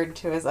referred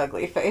to as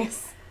Ugly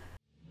Face.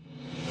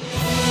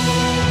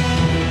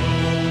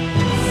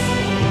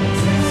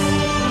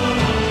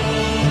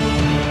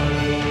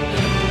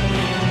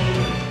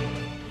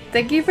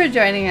 Thank you for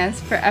joining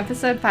us for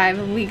episode 5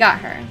 of We Got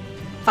Her.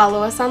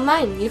 Follow us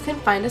online. You can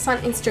find us on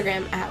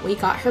Instagram at We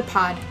Got Her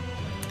Pod.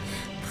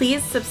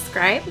 Please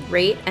subscribe,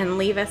 rate, and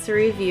leave us a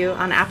review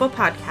on Apple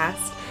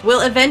Podcasts.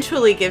 We'll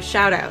eventually give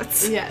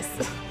shout-outs.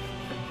 Yes.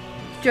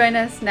 Join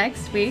us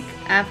next week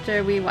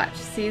after we watch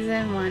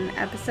Season 1,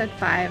 Episode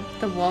 5,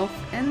 The Wolf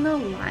and the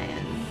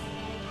Lion.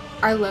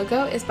 Our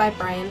logo is by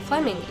Brian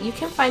Fleming. You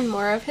can find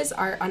more of his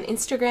art on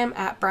Instagram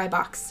at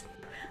Brybox.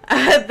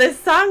 The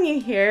song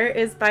you hear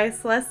is by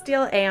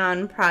Celestial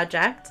Aeon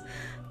Project.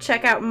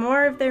 Check out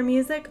more of their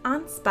music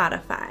on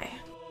Spotify.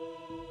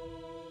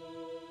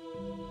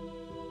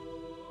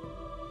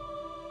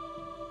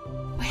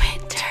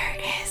 Winter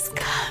is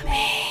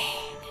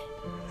coming.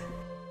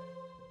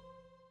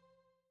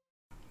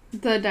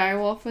 The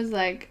direwolf was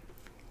like,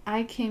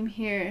 I came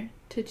here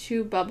to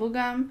chew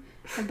bubblegum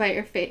and bite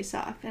your face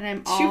off, and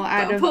I'm all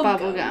out of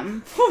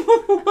bubblegum.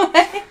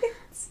 What?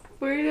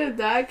 Where did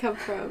that come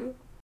from?